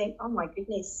used to think, oh my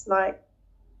goodness, like,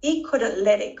 he couldn't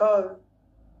let it go.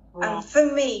 Wow. And for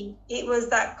me, it was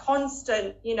that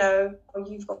constant, you know, oh,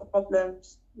 you've got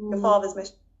problems, your father's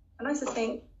messed. And I used to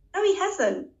think, no, he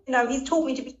hasn't. You know, he's taught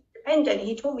me to be independent.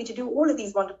 He taught me to do all of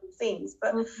these wonderful things.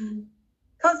 But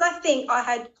because I think I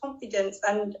had confidence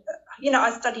and, you know,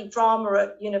 I studied drama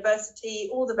at university,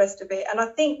 all the rest of it. And I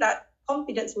think that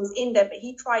confidence was in there, but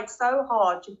he tried so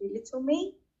hard to belittle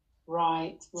me.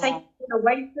 Right. Take it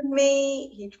away from me.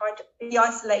 He tried to be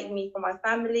isolating me from my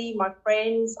family, my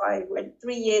friends. I went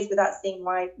 3 years without seeing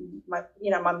my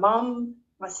mum,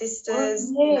 my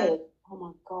sisters. Oh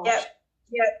my gosh.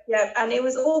 Yeah. And it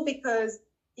was all because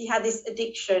he had this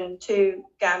addiction to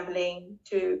gambling,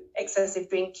 to excessive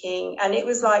drinking. And it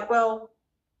was like, well,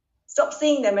 stop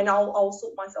seeing them and I'll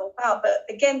sort myself out. But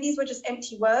again, these were just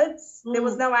empty words. There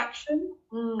was no action.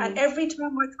 And every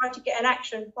time I tried to get an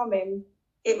action from him,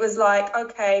 it was like,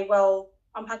 okay, well,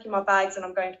 I'm packing my bags and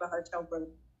I'm going to a hotel room.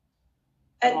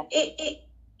 And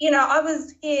I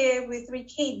was here with 3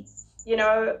 kids,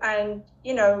 and,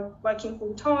 working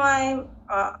full time.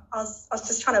 I was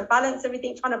just trying to balance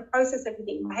everything, trying to process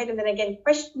everything in my head. And then again,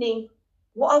 questioning,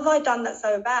 what have I done that's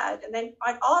so bad? And then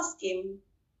I'd ask him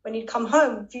when he'd come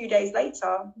home a few days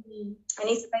later, and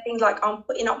he'd say things like, I'm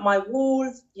putting up my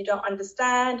walls, you don't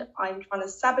understand, I'm trying to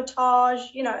sabotage,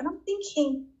 and I'm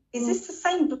thinking, is this the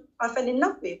same book I fell in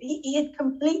love with? He had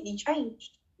completely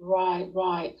changed.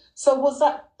 Right. So was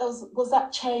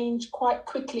that change quite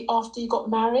quickly after you got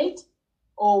married,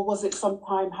 or was it some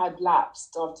time had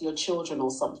lapsed after your children or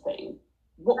something?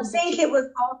 I think it was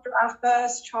after our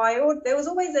first child. There was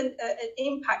always an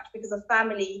impact because of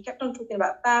family. He kept on talking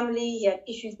about family. He had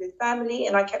issues with family,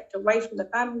 and I kept away from the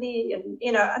family. And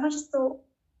and I just thought,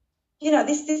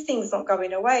 this thing's not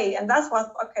going away. And that's why I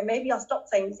thought, okay, maybe I'll stop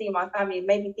seeing my family.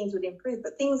 Maybe things would improve.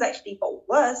 But things actually got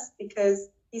worse because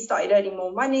he started earning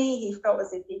more money. He felt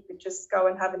as if he could just go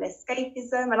and have an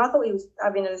escapism. And I thought he was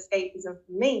having an escapism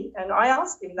for me. And I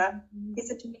asked him that. He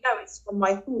said to me, no, it's from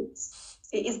my thoughts.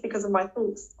 It is because of my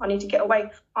thoughts. I need to get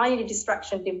away. I need a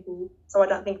distraction, Dimple, so I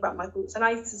don't think about my thoughts. And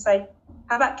I used to say,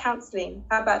 how about counselling?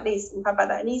 How about this? How about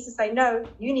that? And he used to say, no,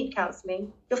 you need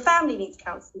counselling. Your family needs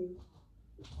counselling.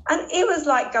 And it was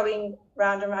like going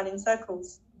round and round in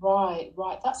circles. Right.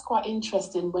 That's quite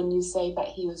interesting when you say that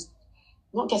he was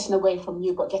not getting away from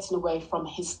you, but getting away from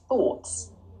his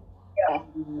thoughts. Yeah.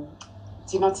 Do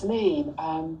you know what I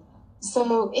mean?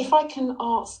 So if I can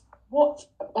ask,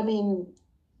 let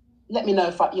me know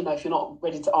if you're not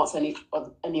ready to answer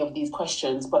any of these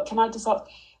questions. But can I just ask?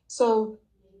 So,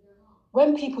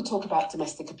 when people talk about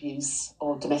domestic abuse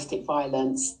or domestic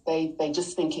violence, they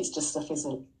just think it's just a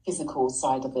physical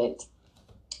side of it.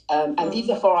 And these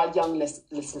are for our young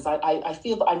listeners. I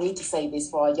feel that I need to say this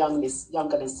for our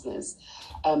younger listeners,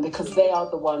 because they are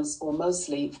the ones who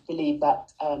mostly believe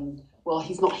that,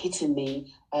 he's not hitting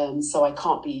me, so I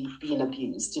can't be being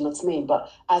abused. Do you know what I mean?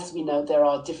 But as we know, there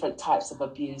are different types of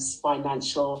abuse: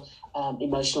 financial,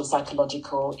 emotional,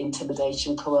 psychological,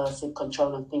 intimidation, coercive,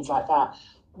 control, and things like that.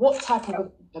 What type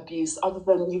of abuse, other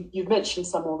than you've mentioned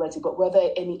some already, but were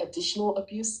there any additional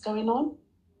abuse going on?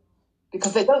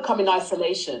 Because they don't come in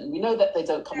isolation. We know that they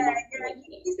don't come in isolation.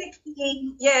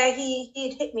 He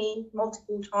had hit me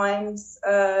multiple times.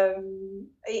 In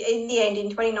the end, in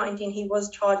 2019, he was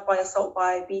charged by assault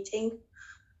by beating.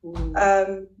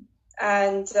 And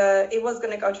it was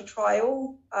going to go to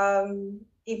trial.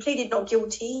 He pleaded not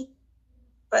guilty.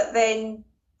 But then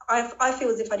I feel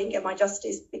as if I didn't get my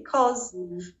justice because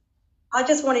I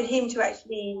just wanted him to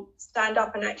actually stand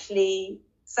up and actually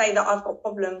say that I've got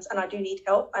problems and I do need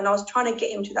help. And I was trying to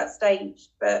get him to that stage.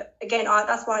 But again,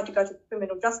 that's why I had to go to the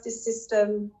criminal justice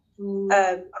system. I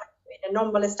had a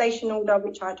non-molestation order,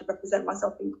 which I had to represent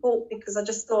myself in court because I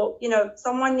just thought,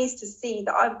 someone needs to see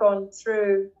that I've gone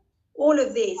through all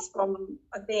of this from,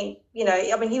 I think, he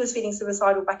was feeling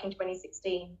suicidal back in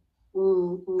 2016.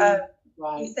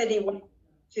 Right. He said he wanted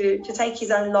to take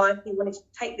his own life. He wanted to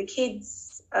take the kids.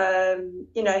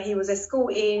 He was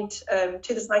escorted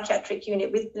to the psychiatric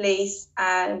unit with police,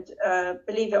 and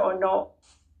believe it or not,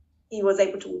 he was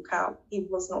able to walk out. He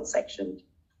was not sectioned.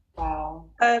 Wow.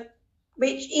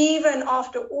 Which even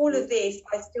after all of this,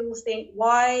 I still think,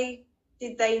 why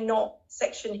did they not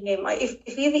section him?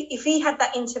 If he had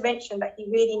that intervention that he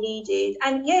really needed,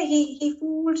 and he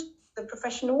fooled the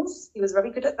professionals. He was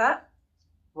very good at that.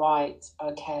 Right.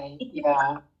 Okay.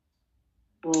 Yeah.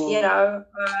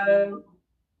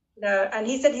 And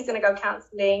he said he's going to go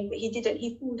counselling, but he didn't.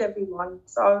 He fooled everyone.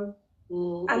 So,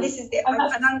 and this is it.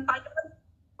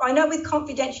 I know with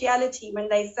confidentiality when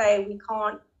they say we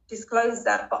can't disclose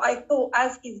that, but I thought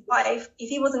as his wife, if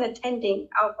he wasn't attending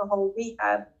alcohol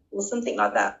rehab or something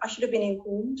like that, I should have been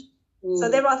informed. So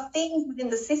there are things within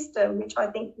the system which I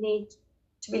think need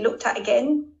to be looked at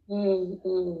again.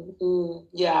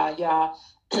 Yeah.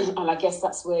 And I guess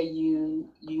that's where you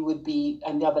would be,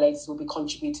 and the other ladies will be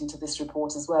contributing to this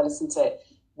report as well, isn't it?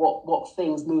 What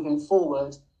things moving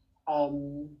forward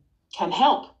can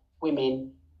help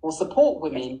women or support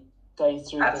women going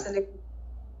through Absolutely. this.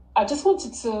 I just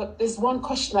wanted to, there's one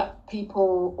question that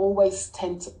people always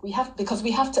tend to, because we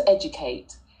have to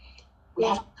educate, we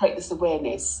have to create this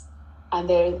awareness. And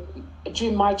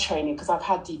during my training, because I've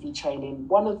had DV training,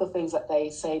 one of the things that they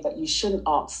say that you shouldn't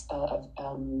ask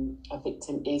a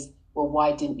victim is, well,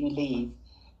 why didn't you leave?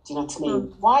 Do you know what I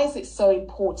mean? Why is it so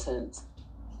important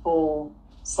for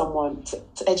someone to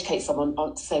educate someone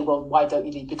on to say, well, why don't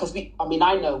you leave? Because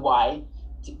I know why,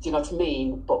 do you know what I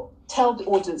mean? But tell the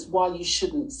audience why you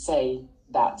shouldn't say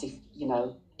that. If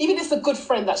even if it's a good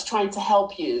friend that's trying to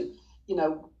help you,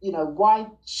 why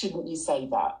shouldn't you say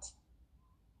that?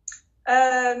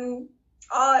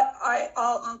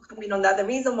 I'll come in on that. The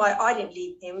reason why I didn't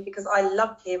leave him, because I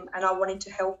loved him and I wanted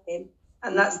to help him.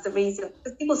 And that's the reason.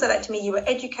 Because people say that to me, you were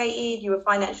educated, you were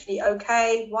financially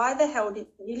okay. Why the hell did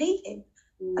you leave him?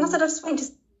 And I said, I just wanted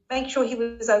to make sure he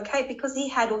was okay, because he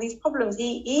had all these problems.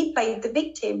 He played the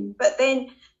victim. But then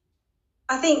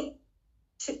I think,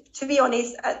 to be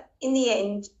honest, in the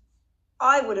end,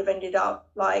 I would have ended up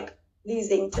like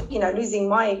losing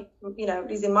my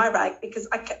rag, because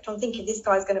I kept on thinking this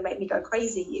guy's going to make me go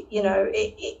crazy.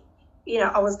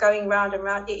 I was going round and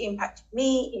round. It impacted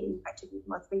me. It impacted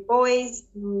my 3 boys.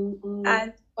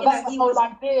 And that's the whole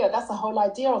idea. That's the whole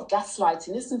idea of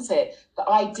gaslighting, isn't it? The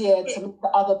idea to make the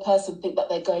other person think that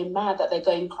they're going mad, that they're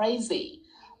going crazy.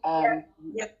 So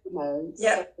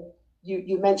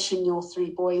you mentioned your 3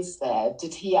 boys there.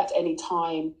 Did he at any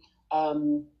time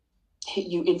hit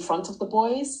you in front of the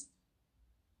boys?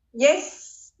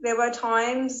 Yes, there were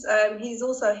times. He's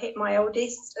also hit my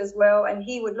eldest as well, and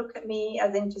he would look at me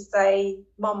as in to say,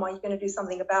 Mum, are you going to do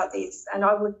something about this? And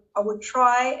I would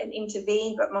try and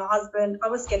intervene, but I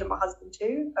was scared of my husband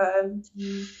too.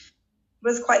 It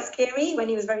was quite scary when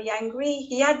he was very angry.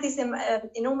 He had this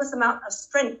enormous amount of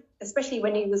strength, especially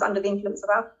when he was under the influence of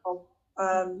alcohol.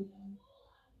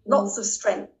 Lots of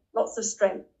strength.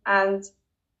 And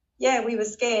yeah, we were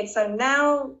scared. So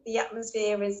now the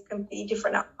atmosphere is completely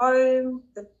different at home.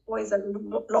 The boys are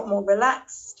a lot more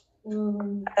relaxed.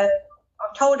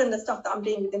 I've told them the stuff that I'm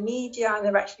doing with the media, and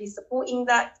they're actually supporting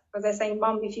that, because they're saying,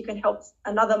 Mum, if you can help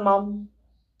another mum,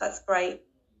 that's great.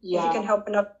 Yeah. If you can help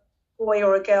another boy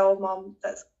or a girl, Mum,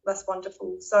 that's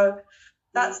wonderful. So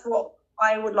that's what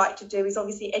I would like to do, is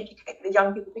obviously educate the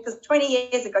young people, because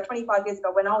 25 years ago,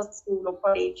 when I was at school or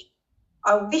college,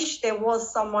 I wish there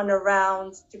was someone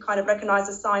around to kind of recognise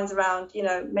the signs around,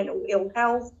 mental ill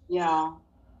health. Yeah.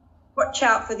 Watch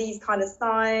out for these kind of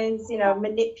signs,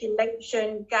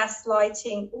 manipulation,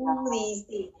 gaslighting, all these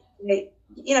things.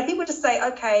 People just say,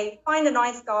 okay, find a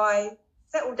nice guy,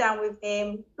 settle down with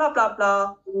him, blah, blah,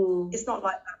 blah. It's not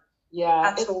like that.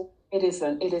 Yeah. At all. It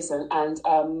isn't. And,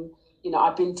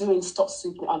 I've been doing Stop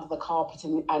Sweeping Under the Carpet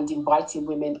and inviting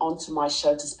women onto my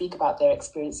show to speak about their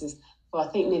experiences for, I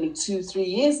think, nearly 2-3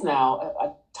 years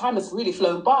now. Time has really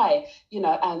flown by,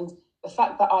 and the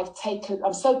fact that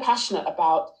I'm so passionate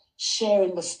about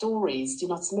sharing the stories, do you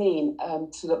know what I mean?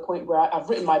 To the point where I've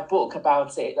written my book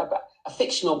about it, about a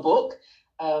fictional book,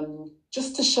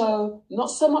 just to show not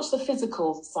so much the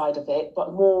physical side of it,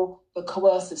 but more the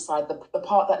coercive side, the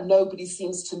part that nobody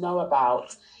seems to know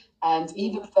about. And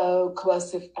even though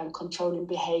coercive and controlling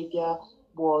behaviour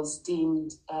was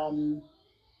deemed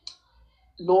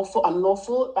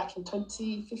unlawful back in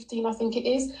 2015, I think it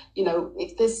is,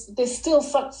 there's still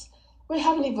such, we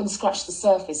haven't even scratched the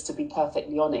surface, to be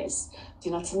perfectly honest. Do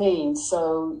you know what I mean?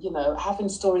 So, having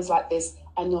stories like this,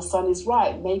 and your son is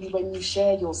right, maybe when you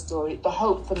share your story, the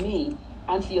hope for me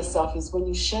and for yourself is when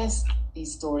you share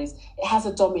these stories, it has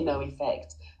a domino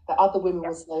effect. That other women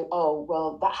will say, oh,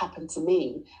 well, that happened to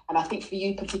me. And I think for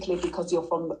you, particularly because you're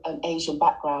from an Asian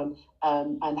background,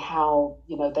 and how,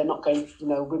 they're not going,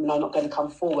 women are not going to come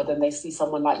forward, and they see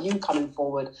someone like you coming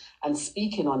forward and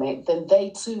speaking on it, then they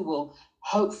too will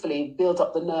hopefully build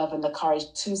up the nerve and the courage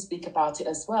to speak about it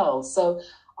as well. So,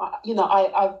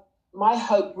 my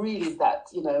hope really is that,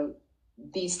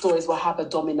 these stories will have a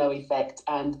domino effect,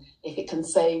 and if it can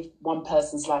save one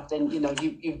person's life, then,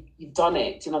 you've done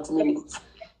it. Do you know what I mean?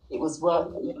 It was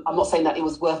worth, I'm not saying that it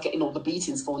was worth getting all the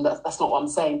beatings for, and that's not what I'm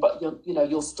saying, but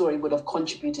your story would have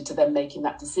contributed to them making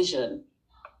that decision.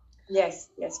 Yes.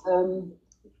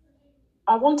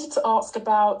 I wanted to ask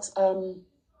about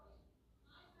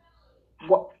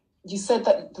what you said,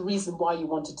 that the reason why you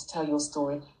wanted to tell your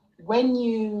story.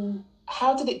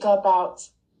 How did it go about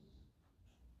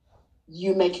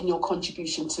you making your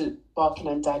contribution to Barking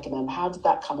and Dagenham? How did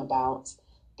that come about,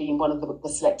 being one of the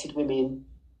selected women?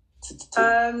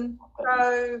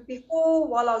 So before,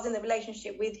 while I was in the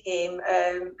relationship with him,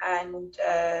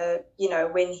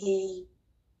 when he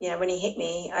when he hit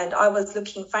me, and I was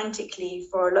looking frantically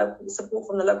for local support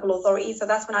from the local authorities. So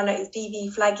that's when I noticed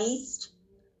DV Flag East.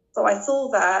 So I saw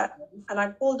that and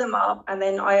I called them up, and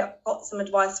then I got some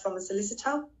advice from a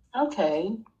solicitor.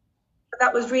 Okay.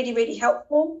 That was really, really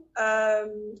helpful.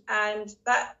 And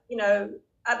that,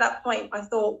 at that point, I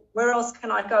thought, where else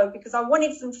can I go? Because I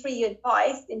wanted some free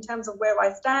advice in terms of where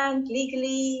I stand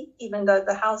legally, even though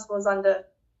the house was under,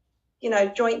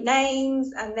 joint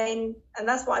names. And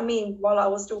that's what I mean, while I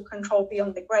was still controlled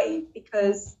beyond the grave,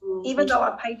 because even though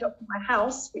I paid off my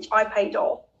house, which I paid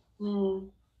off,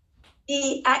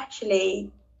 he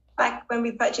actually, back when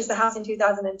we purchased the house in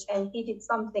 2010, he did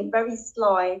something very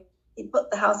sly. He put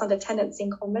the house under tenants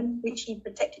in common, which he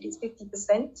protected his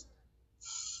 50%.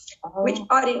 Which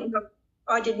I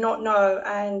did not know.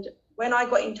 And when I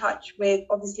got in touch with,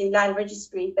 obviously, Land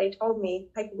Registry, they told me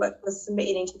paperwork was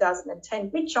submitted in 2010,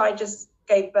 which I just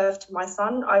gave birth to my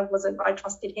son. I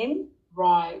trusted him.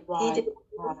 Right.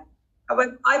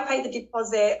 I paid the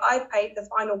deposit. I paid the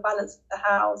final balance of the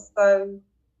house. So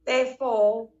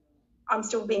therefore, I'm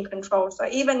still being controlled. So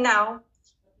even now,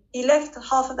 he left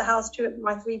half of the house to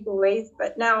my 3 boys,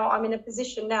 but now I'm in a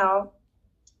position now,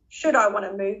 should I want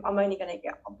to move, I'm only going to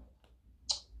get one.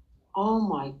 Oh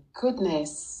my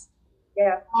goodness.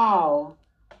 Yeah. Wow.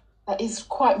 That is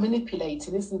quite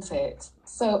manipulating, isn't it?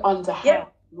 So underhand,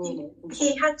 really.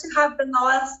 He had to have the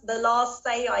last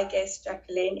say, I guess,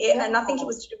 Jacqueline. And I think it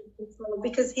was to do with control,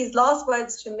 because his last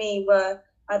words to me were,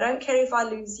 I don't care if I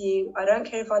lose you, I don't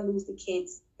care if I lose the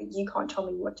kids, but you can't tell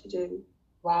me what to do.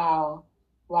 Wow.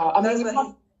 I mean,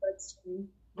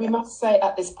 we must say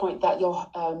at this point that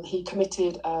he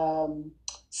committed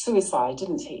suicide,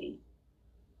 didn't he?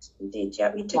 He did,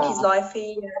 yeah. He took his life.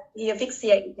 He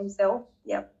asphyxiated himself.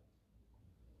 Yeah.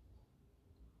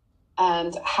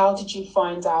 And how did you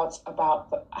find out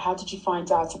about that?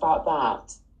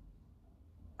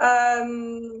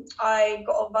 I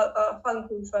got a phone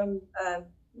call from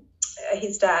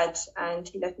his dad, and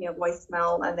he left me a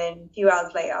voicemail. And then a few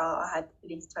hours later, I had the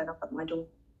police turn up at my door.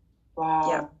 Wow.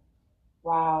 Yeah.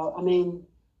 Wow. I mean,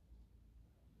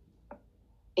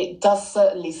 it does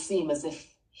certainly seem as if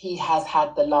he has had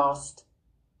not the last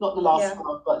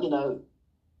word, but,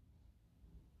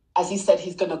 as he said,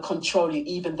 he's going to control you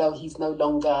even though he's no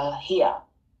longer here.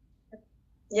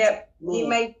 Yep. He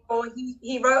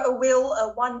wrote a will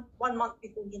 1 month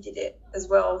before he did it as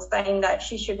well, saying that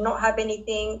she should not have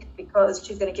anything because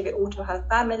she's going to give it all to her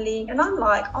family. And I'm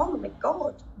like, oh my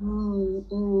God.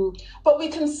 But we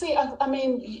can see, I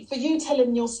mean, for you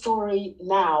telling your story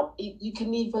now, you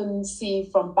can even see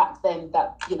from back then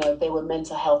that, there were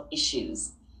mental health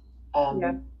issues. I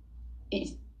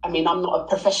mean, I'm not a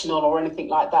professional or anything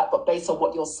like that, but based on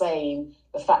what you're saying,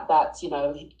 the fact that,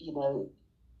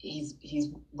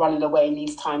 he's running away,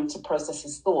 needs time to process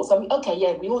his thoughts. I mean, okay,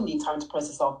 yeah, we all need time to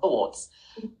process our thoughts.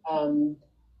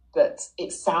 But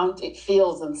it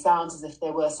feels and sounds as if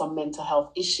there were some mental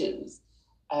health issues.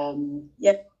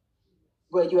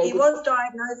 Were you able He was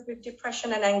diagnosed with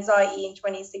depression and anxiety in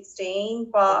 2016,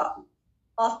 but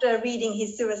after reading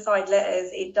his suicide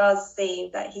letters, it does seem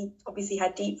that he obviously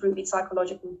had deep-rooted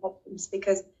psychological problems,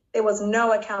 because there was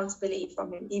no accountability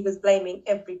from him. He was blaming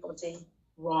everybody.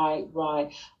 Right.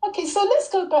 Okay, so let's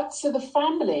go back to the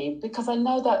family, because I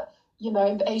know that, in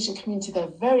the Asian community, they're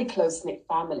a very close-knit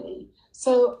family.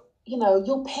 So,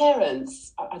 your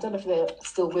parents, I don't know if they're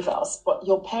still with us, but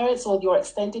your parents or your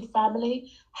extended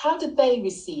family, how did they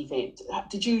receive it?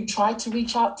 Did you try to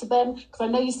reach out to them? Because I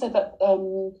know you said that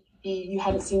you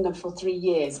hadn't seen them for 3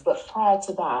 years, but prior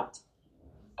to that,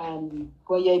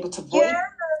 were you able to voice? Yeah.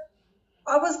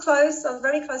 I was close. I was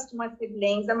very close to my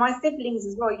siblings, and my siblings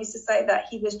as well used to say that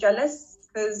he was jealous,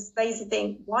 because they used to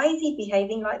think, why is he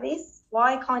behaving like this?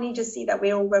 Why can't he just see that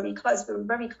we're all very close? We're a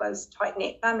very close,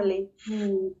 tight-knit family.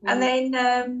 And then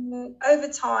over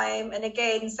time, and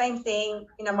again, same thing,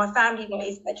 my family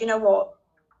noticed that, what,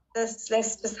 let's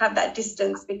just have that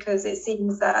distance, because it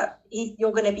seems that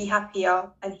you're going to be happier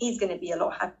and he's going to be a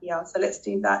lot happier. So let's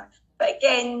do that. But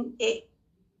again,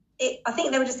 I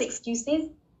think they were just excuses,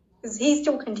 because he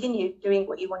still continued doing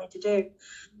what he wanted to do.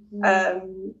 I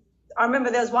remember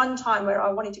there was one time where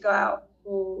I wanted to go out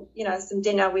for, some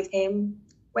dinner with him,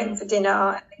 went for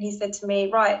dinner, and he said to me,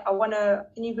 right,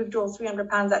 can you withdraw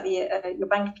 £300 out of your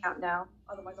bank account now?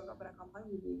 Otherwise I'm not going to come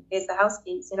home with you. Here's the house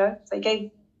keys, So he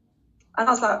gave, and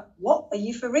I was like, what? Are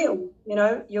you for real?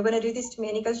 You're going to do this to me?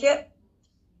 And he goes, yeah.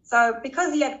 So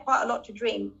because he had quite a lot to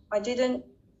drink, I didn't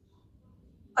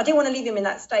want to leave him in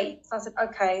that state. So I said,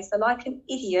 okay. So like an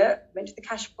idiot, went to the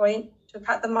cash point, took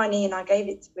out the money, and I gave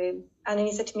it to him. And then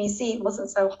he said to me, see, it wasn't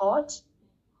so hard.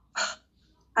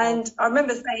 And I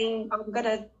remember saying, I'm going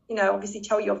to, obviously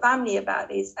tell your family about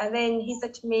this. And then he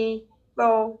said to me,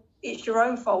 well, it's your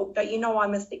own fault. Don't you know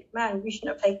I'm a sick man? You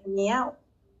shouldn't have taken me out.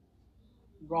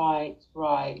 Right.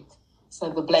 So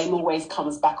the blame always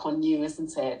comes back on you,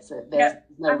 isn't it? So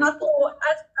and I thought,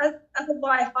 as a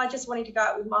wife, I just wanted to go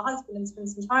out with my husband and spend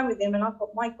some time with him. And I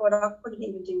thought, my God, I couldn't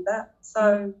even do that.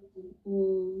 So,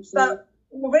 so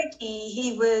already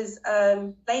he was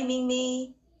blaming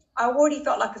me. I already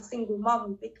felt like a single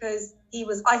mum because he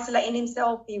was isolating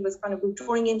himself. He was kind of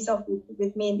withdrawing himself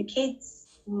with me and the kids.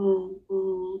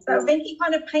 So when he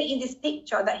kind of painted this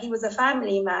picture that he was a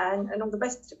family man and all the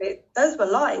rest of it, those were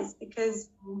lies, because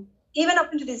even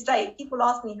up until this day, people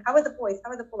ask me, how are the boys?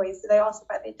 So they ask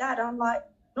about their dad. I'm like,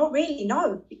 not really,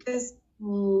 no, because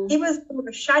he was sort of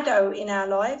a shadow in our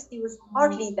lives. He was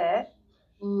hardly there.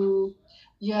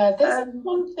 Yeah, there's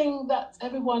one thing that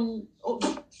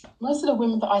most of the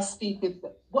women that I speak with,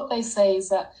 what they say is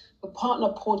that the partner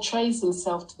portrays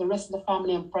himself to the rest of the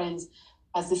family and friends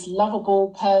as this lovable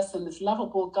person, this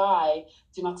lovable guy,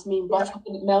 do you know what I mean? Butter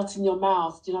wouldn't melt in your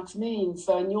mouth, do you know what I mean?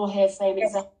 So, and you're here saying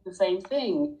exactly the same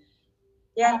thing.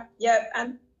 Yeah,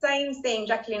 and same thing,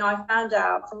 Jacqueline, I found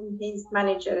out from his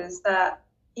managers that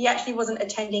he actually wasn't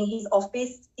attending his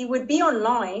office. He would be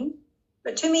online,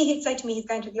 but to me, he'd say to me he's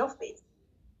going to the office.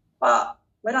 But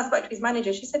when I spoke to his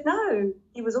manager, she said, no,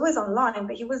 he was always online,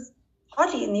 but he was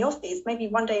hardly in the office, maybe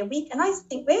one day a week. And I used to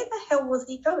think, where the hell was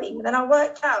he going? And then I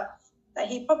worked out that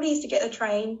he probably used to get the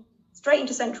train straight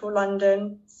into central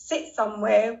London, sit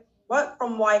somewhere, work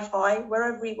from Wi-Fi,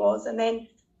 wherever he was. And then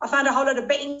I found a whole lot of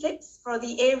betting slips for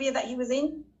the area that he was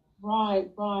in. Right.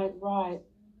 Wow.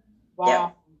 Yeah.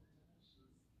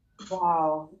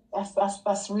 Wow.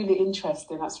 That's really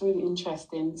interesting. That's really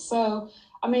interesting. So,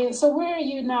 I mean, so where are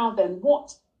you now then?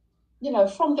 What,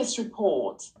 from this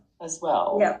report as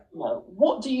well,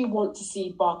 what do you want to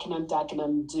see Barking and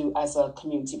Dagenham do as a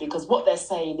community? Because what they're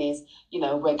saying is,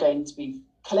 we're going to be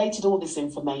collated all this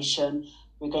information,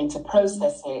 we're going to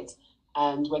process it,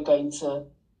 and we're going to,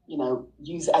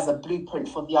 use it as a blueprint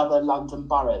for the other London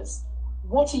boroughs.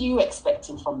 What are you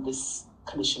expecting from this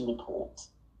commission report?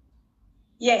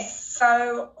 Yes,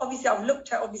 so obviously I've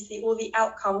looked at all the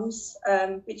outcomes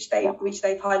which they've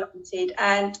highlighted,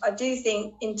 and I do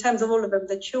think in terms of all of them,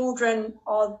 the children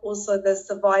are also the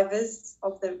survivors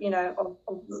of the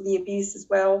of the abuse as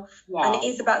well. And it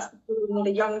is about supporting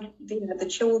the young, the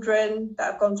children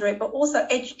that have gone through it, but also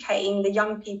educating the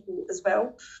young people as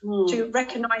well to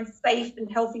recognise safe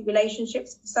and healthy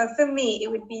relationships. So for me,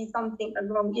 it would be something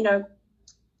along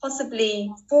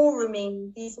possibly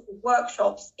foruming these sort of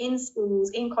workshops in schools,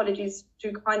 in colleges,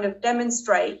 to kind of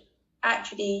demonstrate,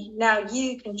 actually, now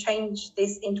you can change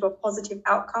this into a positive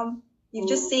outcome. You've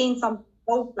just seen some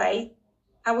role play.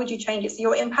 How would you change it? So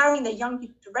you're empowering the young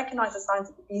people to recognise the signs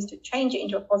of abuse, to change it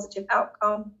into a positive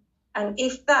outcome. And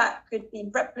if that could be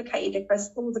replicated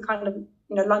across all the kind of,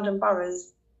 London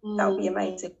boroughs, that would be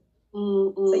amazing.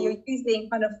 So you're using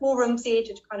kind of forums here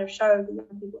to kind of show the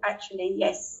young people, actually,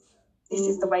 yes, this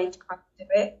is the way to kind of do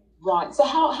it. Right. So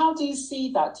how do you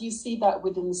see that? Do you see that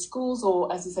within the schools,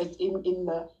 or, as you said,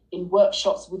 in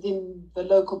workshops within the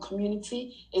local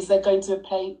community? Is there going to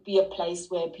be a place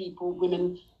where people,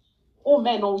 women or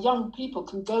men or young people,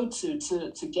 can go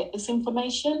to get this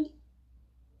information?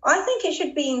 I think it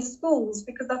should be in schools,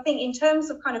 because I think in terms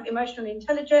of kind of emotional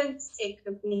intelligence, it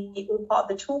could be all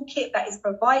part of the toolkit that is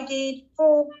provided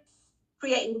for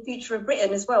creating the future of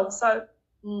Britain as well. So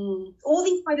all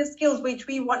these kind of skills which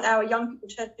we want our young people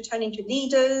to turn into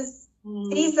leaders,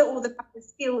 these are all the kind of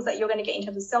skills that you're going to get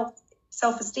into the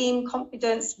self-esteem,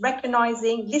 confidence,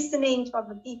 recognising, listening to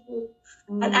other people,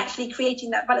 and actually creating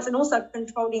that balance, and also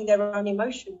controlling their own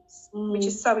emotions, which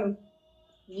is so important.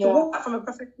 To walk out from a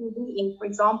professional meeting, for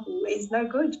example, is no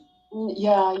good.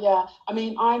 Yeah. I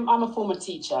mean, I'm a former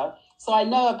teacher, so I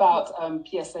know about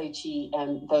PSHE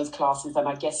and those classes, and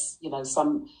I guess,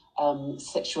 some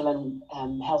sexual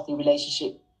and healthy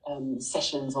relationship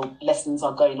sessions or lessons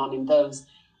are going on in those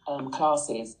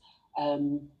classes.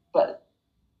 But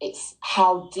it's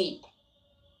how deep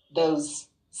those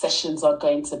sessions are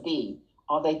going to be.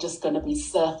 Are they just going to be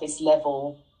surface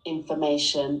level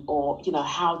information, or,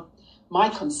 how... My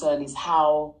concern is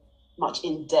how much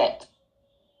in depth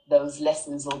those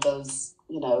lessons or those,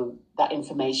 that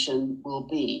information will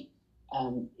be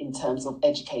in terms of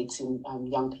educating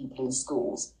young people in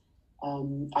schools.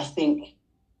 I think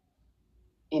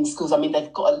in schools, I mean,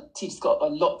 teachers got a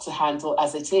lot to handle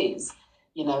as it is.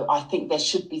 I think there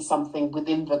should be something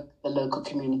within the local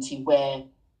community where,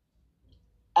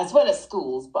 as well as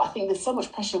schools, but I think there's so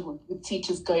much pressure with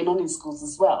teachers going on in schools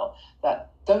as well, that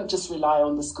don't just rely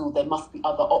on the school. There must be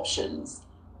other options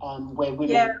where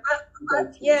women...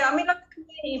 I mean, like a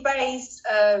community-based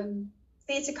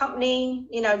theatre company,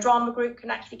 drama group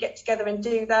can actually get together and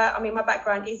do that. I mean, my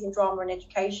background is in drama and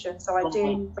education, so I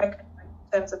do recognise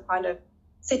in terms of kind of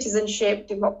citizenship,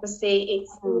 democracy,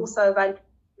 it's also valuable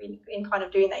in kind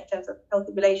of doing that in terms of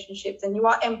healthy relationships, and you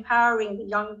are empowering the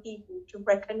young people to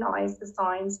recognise the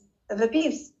signs of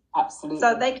abuse. Absolutely.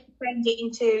 So they can change it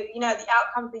into, the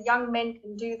outcomes. The young men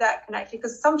can do that, can actually,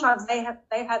 because sometimes they've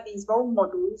had these role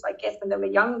models, I guess, when they were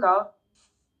younger.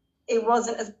 It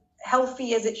wasn't as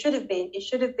healthy as it should have been. It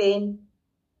should have been,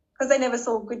 because they never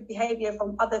saw good behaviour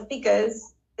from other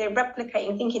figures, they're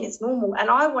replicating, thinking it's normal. And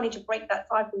I wanted to break that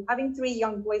cycle. Having 3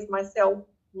 young boys myself,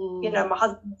 my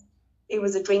husband, he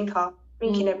was a drinker,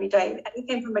 drinking every day. And he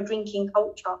came from a drinking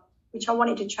culture, which I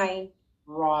wanted to change.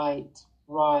 Right.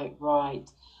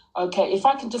 Okay, if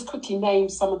I can just quickly name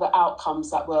some of the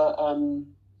outcomes that were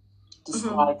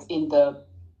described in the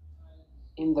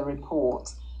report.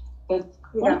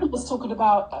 One of them was talking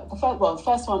about, the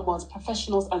first one was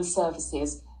professionals and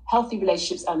services, healthy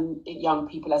relationships and young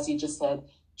people, as you just said,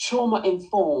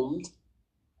 trauma-informed.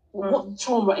 What's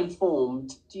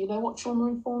trauma-informed? Do you know what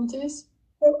trauma-informed is?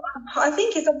 Well, I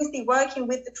think it's obviously working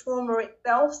with the trauma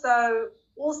itself. So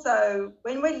also,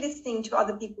 when we're listening to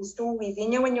other people's stories,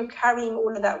 when you're carrying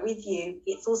all of that with you,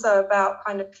 it's also about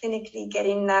kind of clinically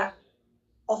getting that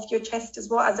off your chest as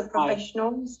well as a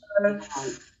professional. So,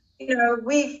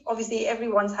 we've obviously,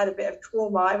 everyone's had a bit of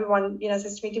trauma. Everyone,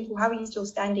 says to me, Dimple, how are you still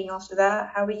standing after that?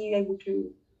 How are you able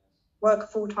to work a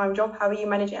full-time job? How are you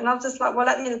managing? And I'm just like, well,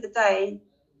 at the end of the day,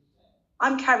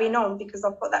 I'm carrying on because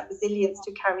I've got that resilience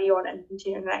to carry on and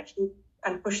continue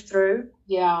and push through.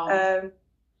 Yeah.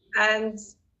 And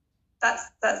that's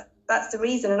the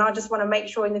reason. And I just want to make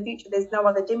sure in the future there's no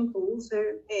other Dimples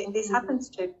who this happens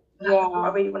to. That's what I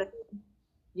really want to do.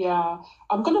 Yeah.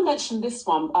 I'm going to mention this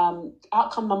one,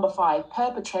 outcome number 5,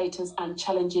 perpetrators and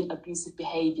challenging abusive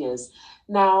behaviours.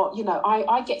 Now,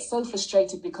 I get so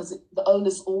frustrated because the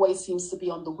onus always seems to be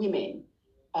on the women.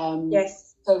 Yes.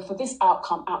 So for this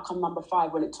outcome number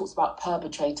 5, when it talks about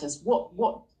perpetrators,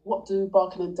 what do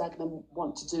Barking and Dagenham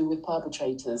want to do with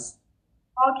perpetrators?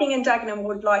 Barking and Dagenham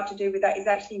would like to do with that is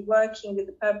actually working with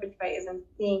the perpetrators and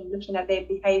looking at their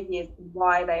behaviours and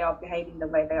why they are behaving the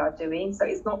way they are doing. So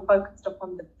it's not focused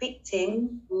upon the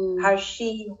victim, how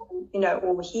she,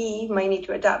 or he may need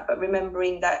to adapt, but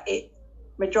remembering that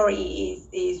majority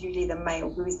is usually the male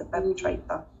who is the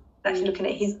perpetrator. Actually looking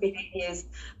at his behaviours,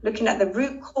 looking at the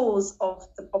root cause of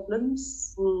the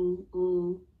problems.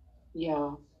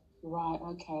 Yeah, right,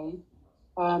 okay.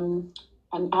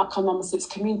 And outcome number 6,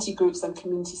 community groups and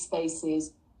community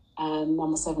spaces. And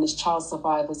number 7 is child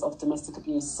survivors of domestic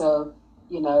abuse. So,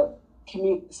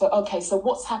 so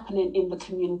what's happening in the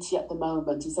community at the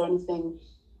moment? Is there anything,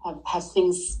 has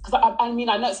things, because I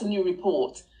know it's a new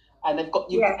report and they've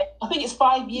got, I think it's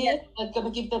 5 years they're going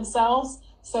to give themselves.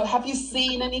 So have you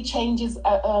seen any changes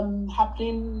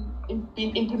happening,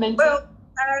 being implemented? Well,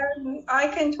 I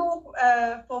can talk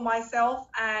for myself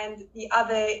and the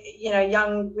other,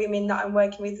 young women that I'm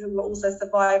working with who are also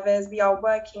survivors. We are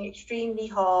working extremely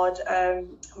hard,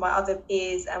 my other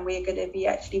peers, and we're going to be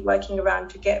actually working around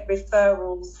to get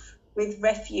referrals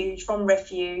from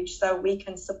Refuge, so we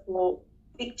can support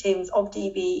victims of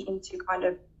DV into kind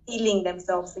of healing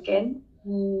themselves again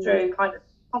through kind of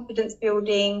confidence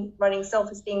building, running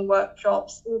self-esteem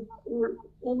workshops,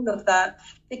 all of that.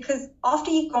 Because after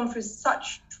you've gone through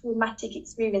such traumatic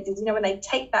experiences, when they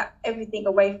take that everything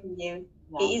away from you,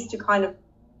 it is to kind of,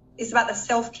 it's about the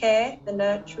self-care, the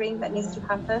nurturing that needs to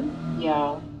happen.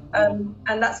 Yeah. And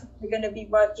that's what we're going to be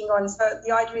working on. So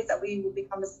the idea is that we will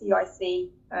become a CIC,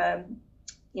 that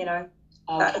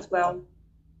as well.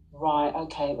 Right,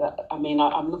 okay.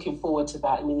 I'm looking forward to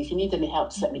that. If you need any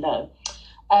help, just let me know.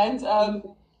 And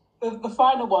the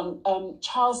final one,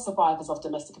 child survivors of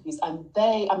domestic abuse. And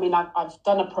I've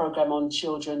done a program on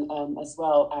children as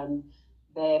well, and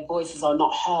their voices are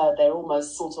not heard. They're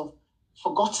almost sort of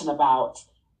forgotten about,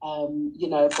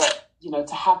 but,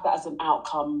 to have that as an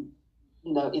outcome,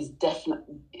 is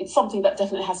definitely, it's something that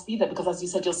definitely has to be there because, as you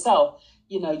said yourself,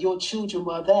 your children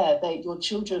were there. Your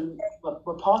children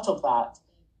were part of that.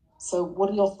 So what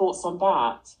are your thoughts on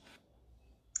that?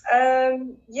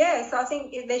 So I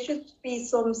think there should be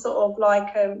some sort of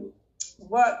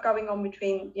work going on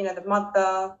between, the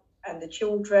mother and the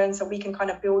children, so we can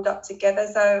kind of build up together.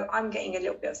 So I'm getting a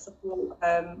little bit of support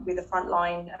with the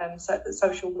frontline, the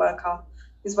social worker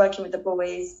who's working with the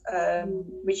boys,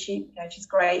 which she's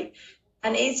great.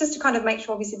 And it's just to kind of make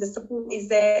sure, obviously, the support is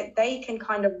there. They can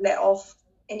kind of let off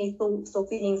any thoughts or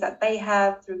feelings that they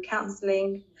have through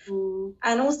counselling.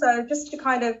 And also just to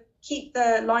kind of keep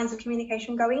the lines of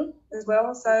communication going as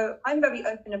well. So I'm very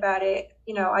open about it.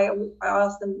 You know, I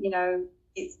ask them, you know,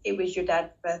 it was your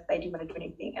dad's birthday, do you want to do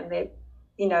anything? And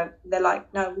they're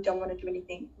like, no, we don't want to do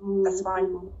anything. That's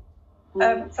fine.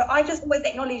 So I just always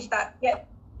acknowledge that, yeah,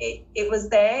 it was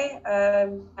there,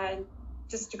 and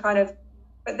just to kind of,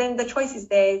 but then the choice is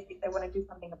theirs if they want to do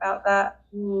something about that.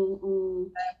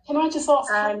 Can I just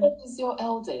ask, how old is your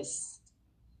eldest?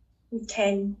 He's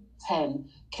 10. 10.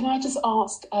 Can I just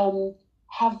ask,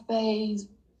 have they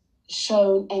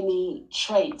shown any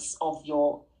traits of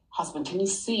your husband? Can you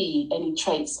see any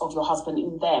traits of your husband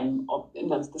in them, of, you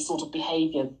know, the sort of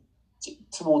behaviour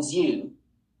towards you?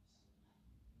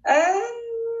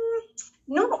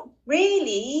 Not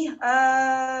really.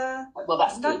 Well,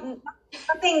 that's good.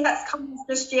 Nothing that's come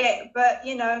just yet, but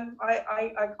you know,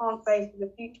 I can't say for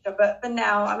the future. But for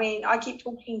now, I mean, I keep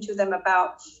talking to them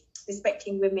about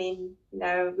respecting women. You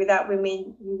know, without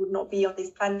women, you would not be on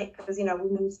this planet, because you know,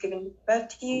 women's given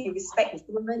birth to you. You respect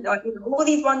the women, like, you know, all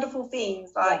these wonderful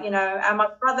things. Like, you know, and my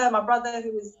brother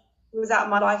who was out of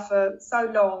my life for so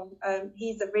long,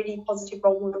 he's a really positive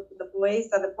role model for the boys.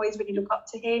 So the boys really look up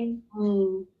to him.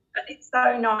 And it's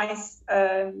so nice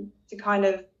to kind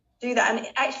of do that. And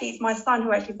actually, it's my son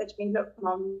who actually said to me, look,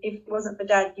 Mum, if it wasn't for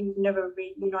Dad, you would never have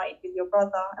reunited with your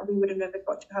brother, and we would have never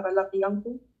got to have a lovely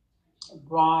uncle.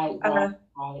 Right.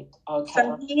 Okay.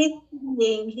 So he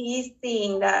is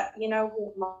seeing that, you know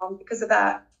what, Mum, because of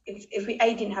that, if we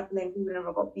didn't happen, then we would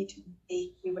never got B to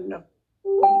B. We wouldn't have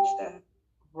reached there.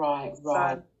 Right.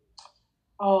 So,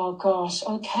 oh gosh.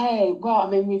 Okay. Well, I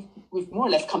mean, we've more or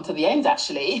less come to the end,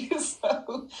 actually.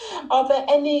 So, are there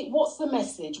what's the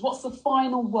message? What's the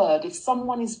final word? If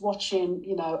someone is watching,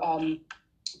 you know,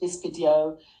 this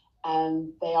video,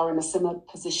 and they are in a similar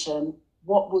position,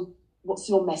 what's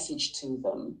your message to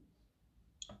them?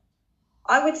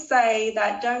 I would say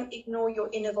that don't ignore your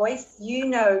inner voice. You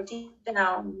know deep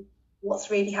down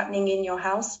what's really happening in your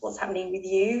house, what's happening with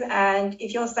you. And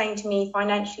if you're saying to me,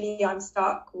 financially, I'm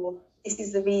stuck, or this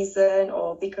is the reason,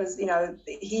 or because, you know,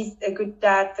 he's a good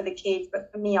dad for the kids,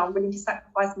 but for me, I'm willing to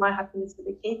sacrifice my happiness for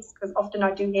the kids, because often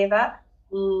I do hear that.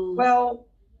 Well,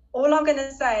 all I'm going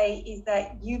to say is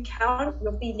that you count,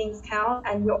 your feelings count,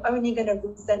 and you're only going to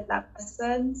resent that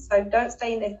person. So don't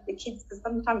stay in there for the kids, because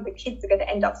sometimes the kids are going to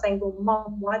end up saying, well,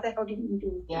 Mom, why the hell didn't you do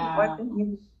it? Yeah. Why couldn't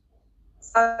you?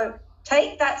 So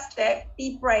take that step,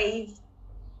 be brave,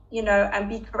 you know, and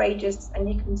be courageous,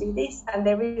 and you can do this. And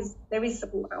there is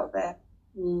support out there.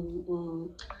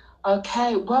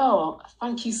 Okay, well,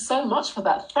 thank you so much for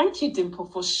that. Thank you,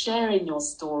 Dimple, for sharing your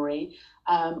story.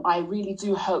 I really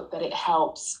do hope that it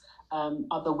helps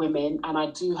other women, and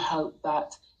I do hope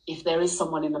that if there is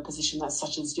someone in a position that's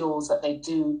such as yours, that they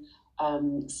do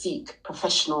seek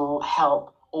professional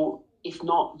help, or if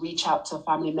not, reach out to a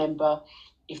family member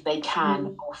if they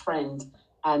can, or a friend,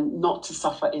 and not to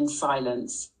suffer in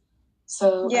silence.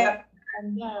 So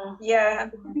and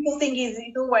the difficult thing is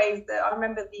always that I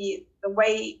remember the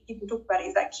way people talk about it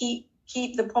is that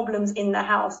keep the problems in the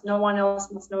house. No one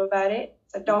else must know about it.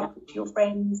 So don't talk to your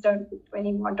friends, don't talk to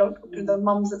anyone, don't talk to the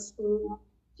mums at school.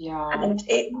 Yeah. And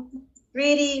it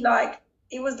really, like,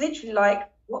 it was literally like,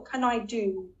 what can I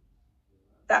do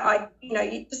that I, you know,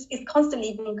 it's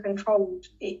constantly being controlled.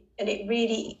 And it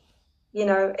really, you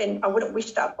know, and I wouldn't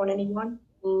wish that upon anyone.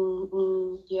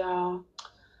 Yeah.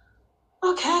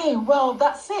 Okay, well,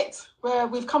 that's it.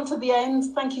 We've come to the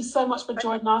end. Thank you so much for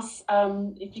joining us.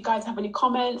 If you guys have any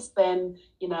comments, then,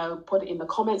 you know, put it in the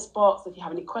comments box. If you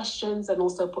have any questions, and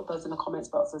also put those in the comments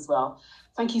box as well.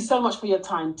 Thank you so much for your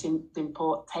time,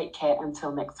 Dimple. Take care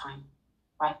until next time.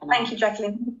 Bye for now. Thank you,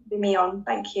 Jacqueline, for having me on.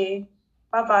 Thank you.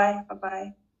 Bye-bye.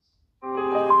 Bye-bye.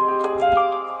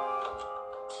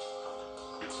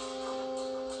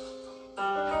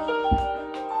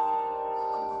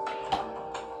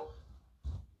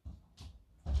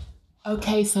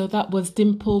 Okay, so that was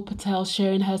Dimple Patel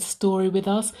sharing her story with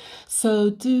us.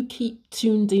 So do keep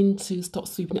tuned in to Stop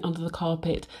Sweeping It Under the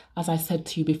Carpet. As I said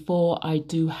to you before, I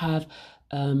do have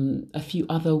a few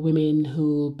other women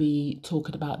who will be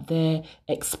talking about their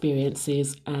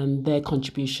experiences and their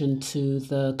contribution to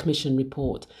the Commission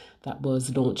report that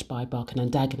was launched by Barking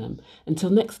and Dagenham. Until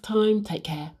next time, take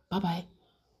care. Bye-bye.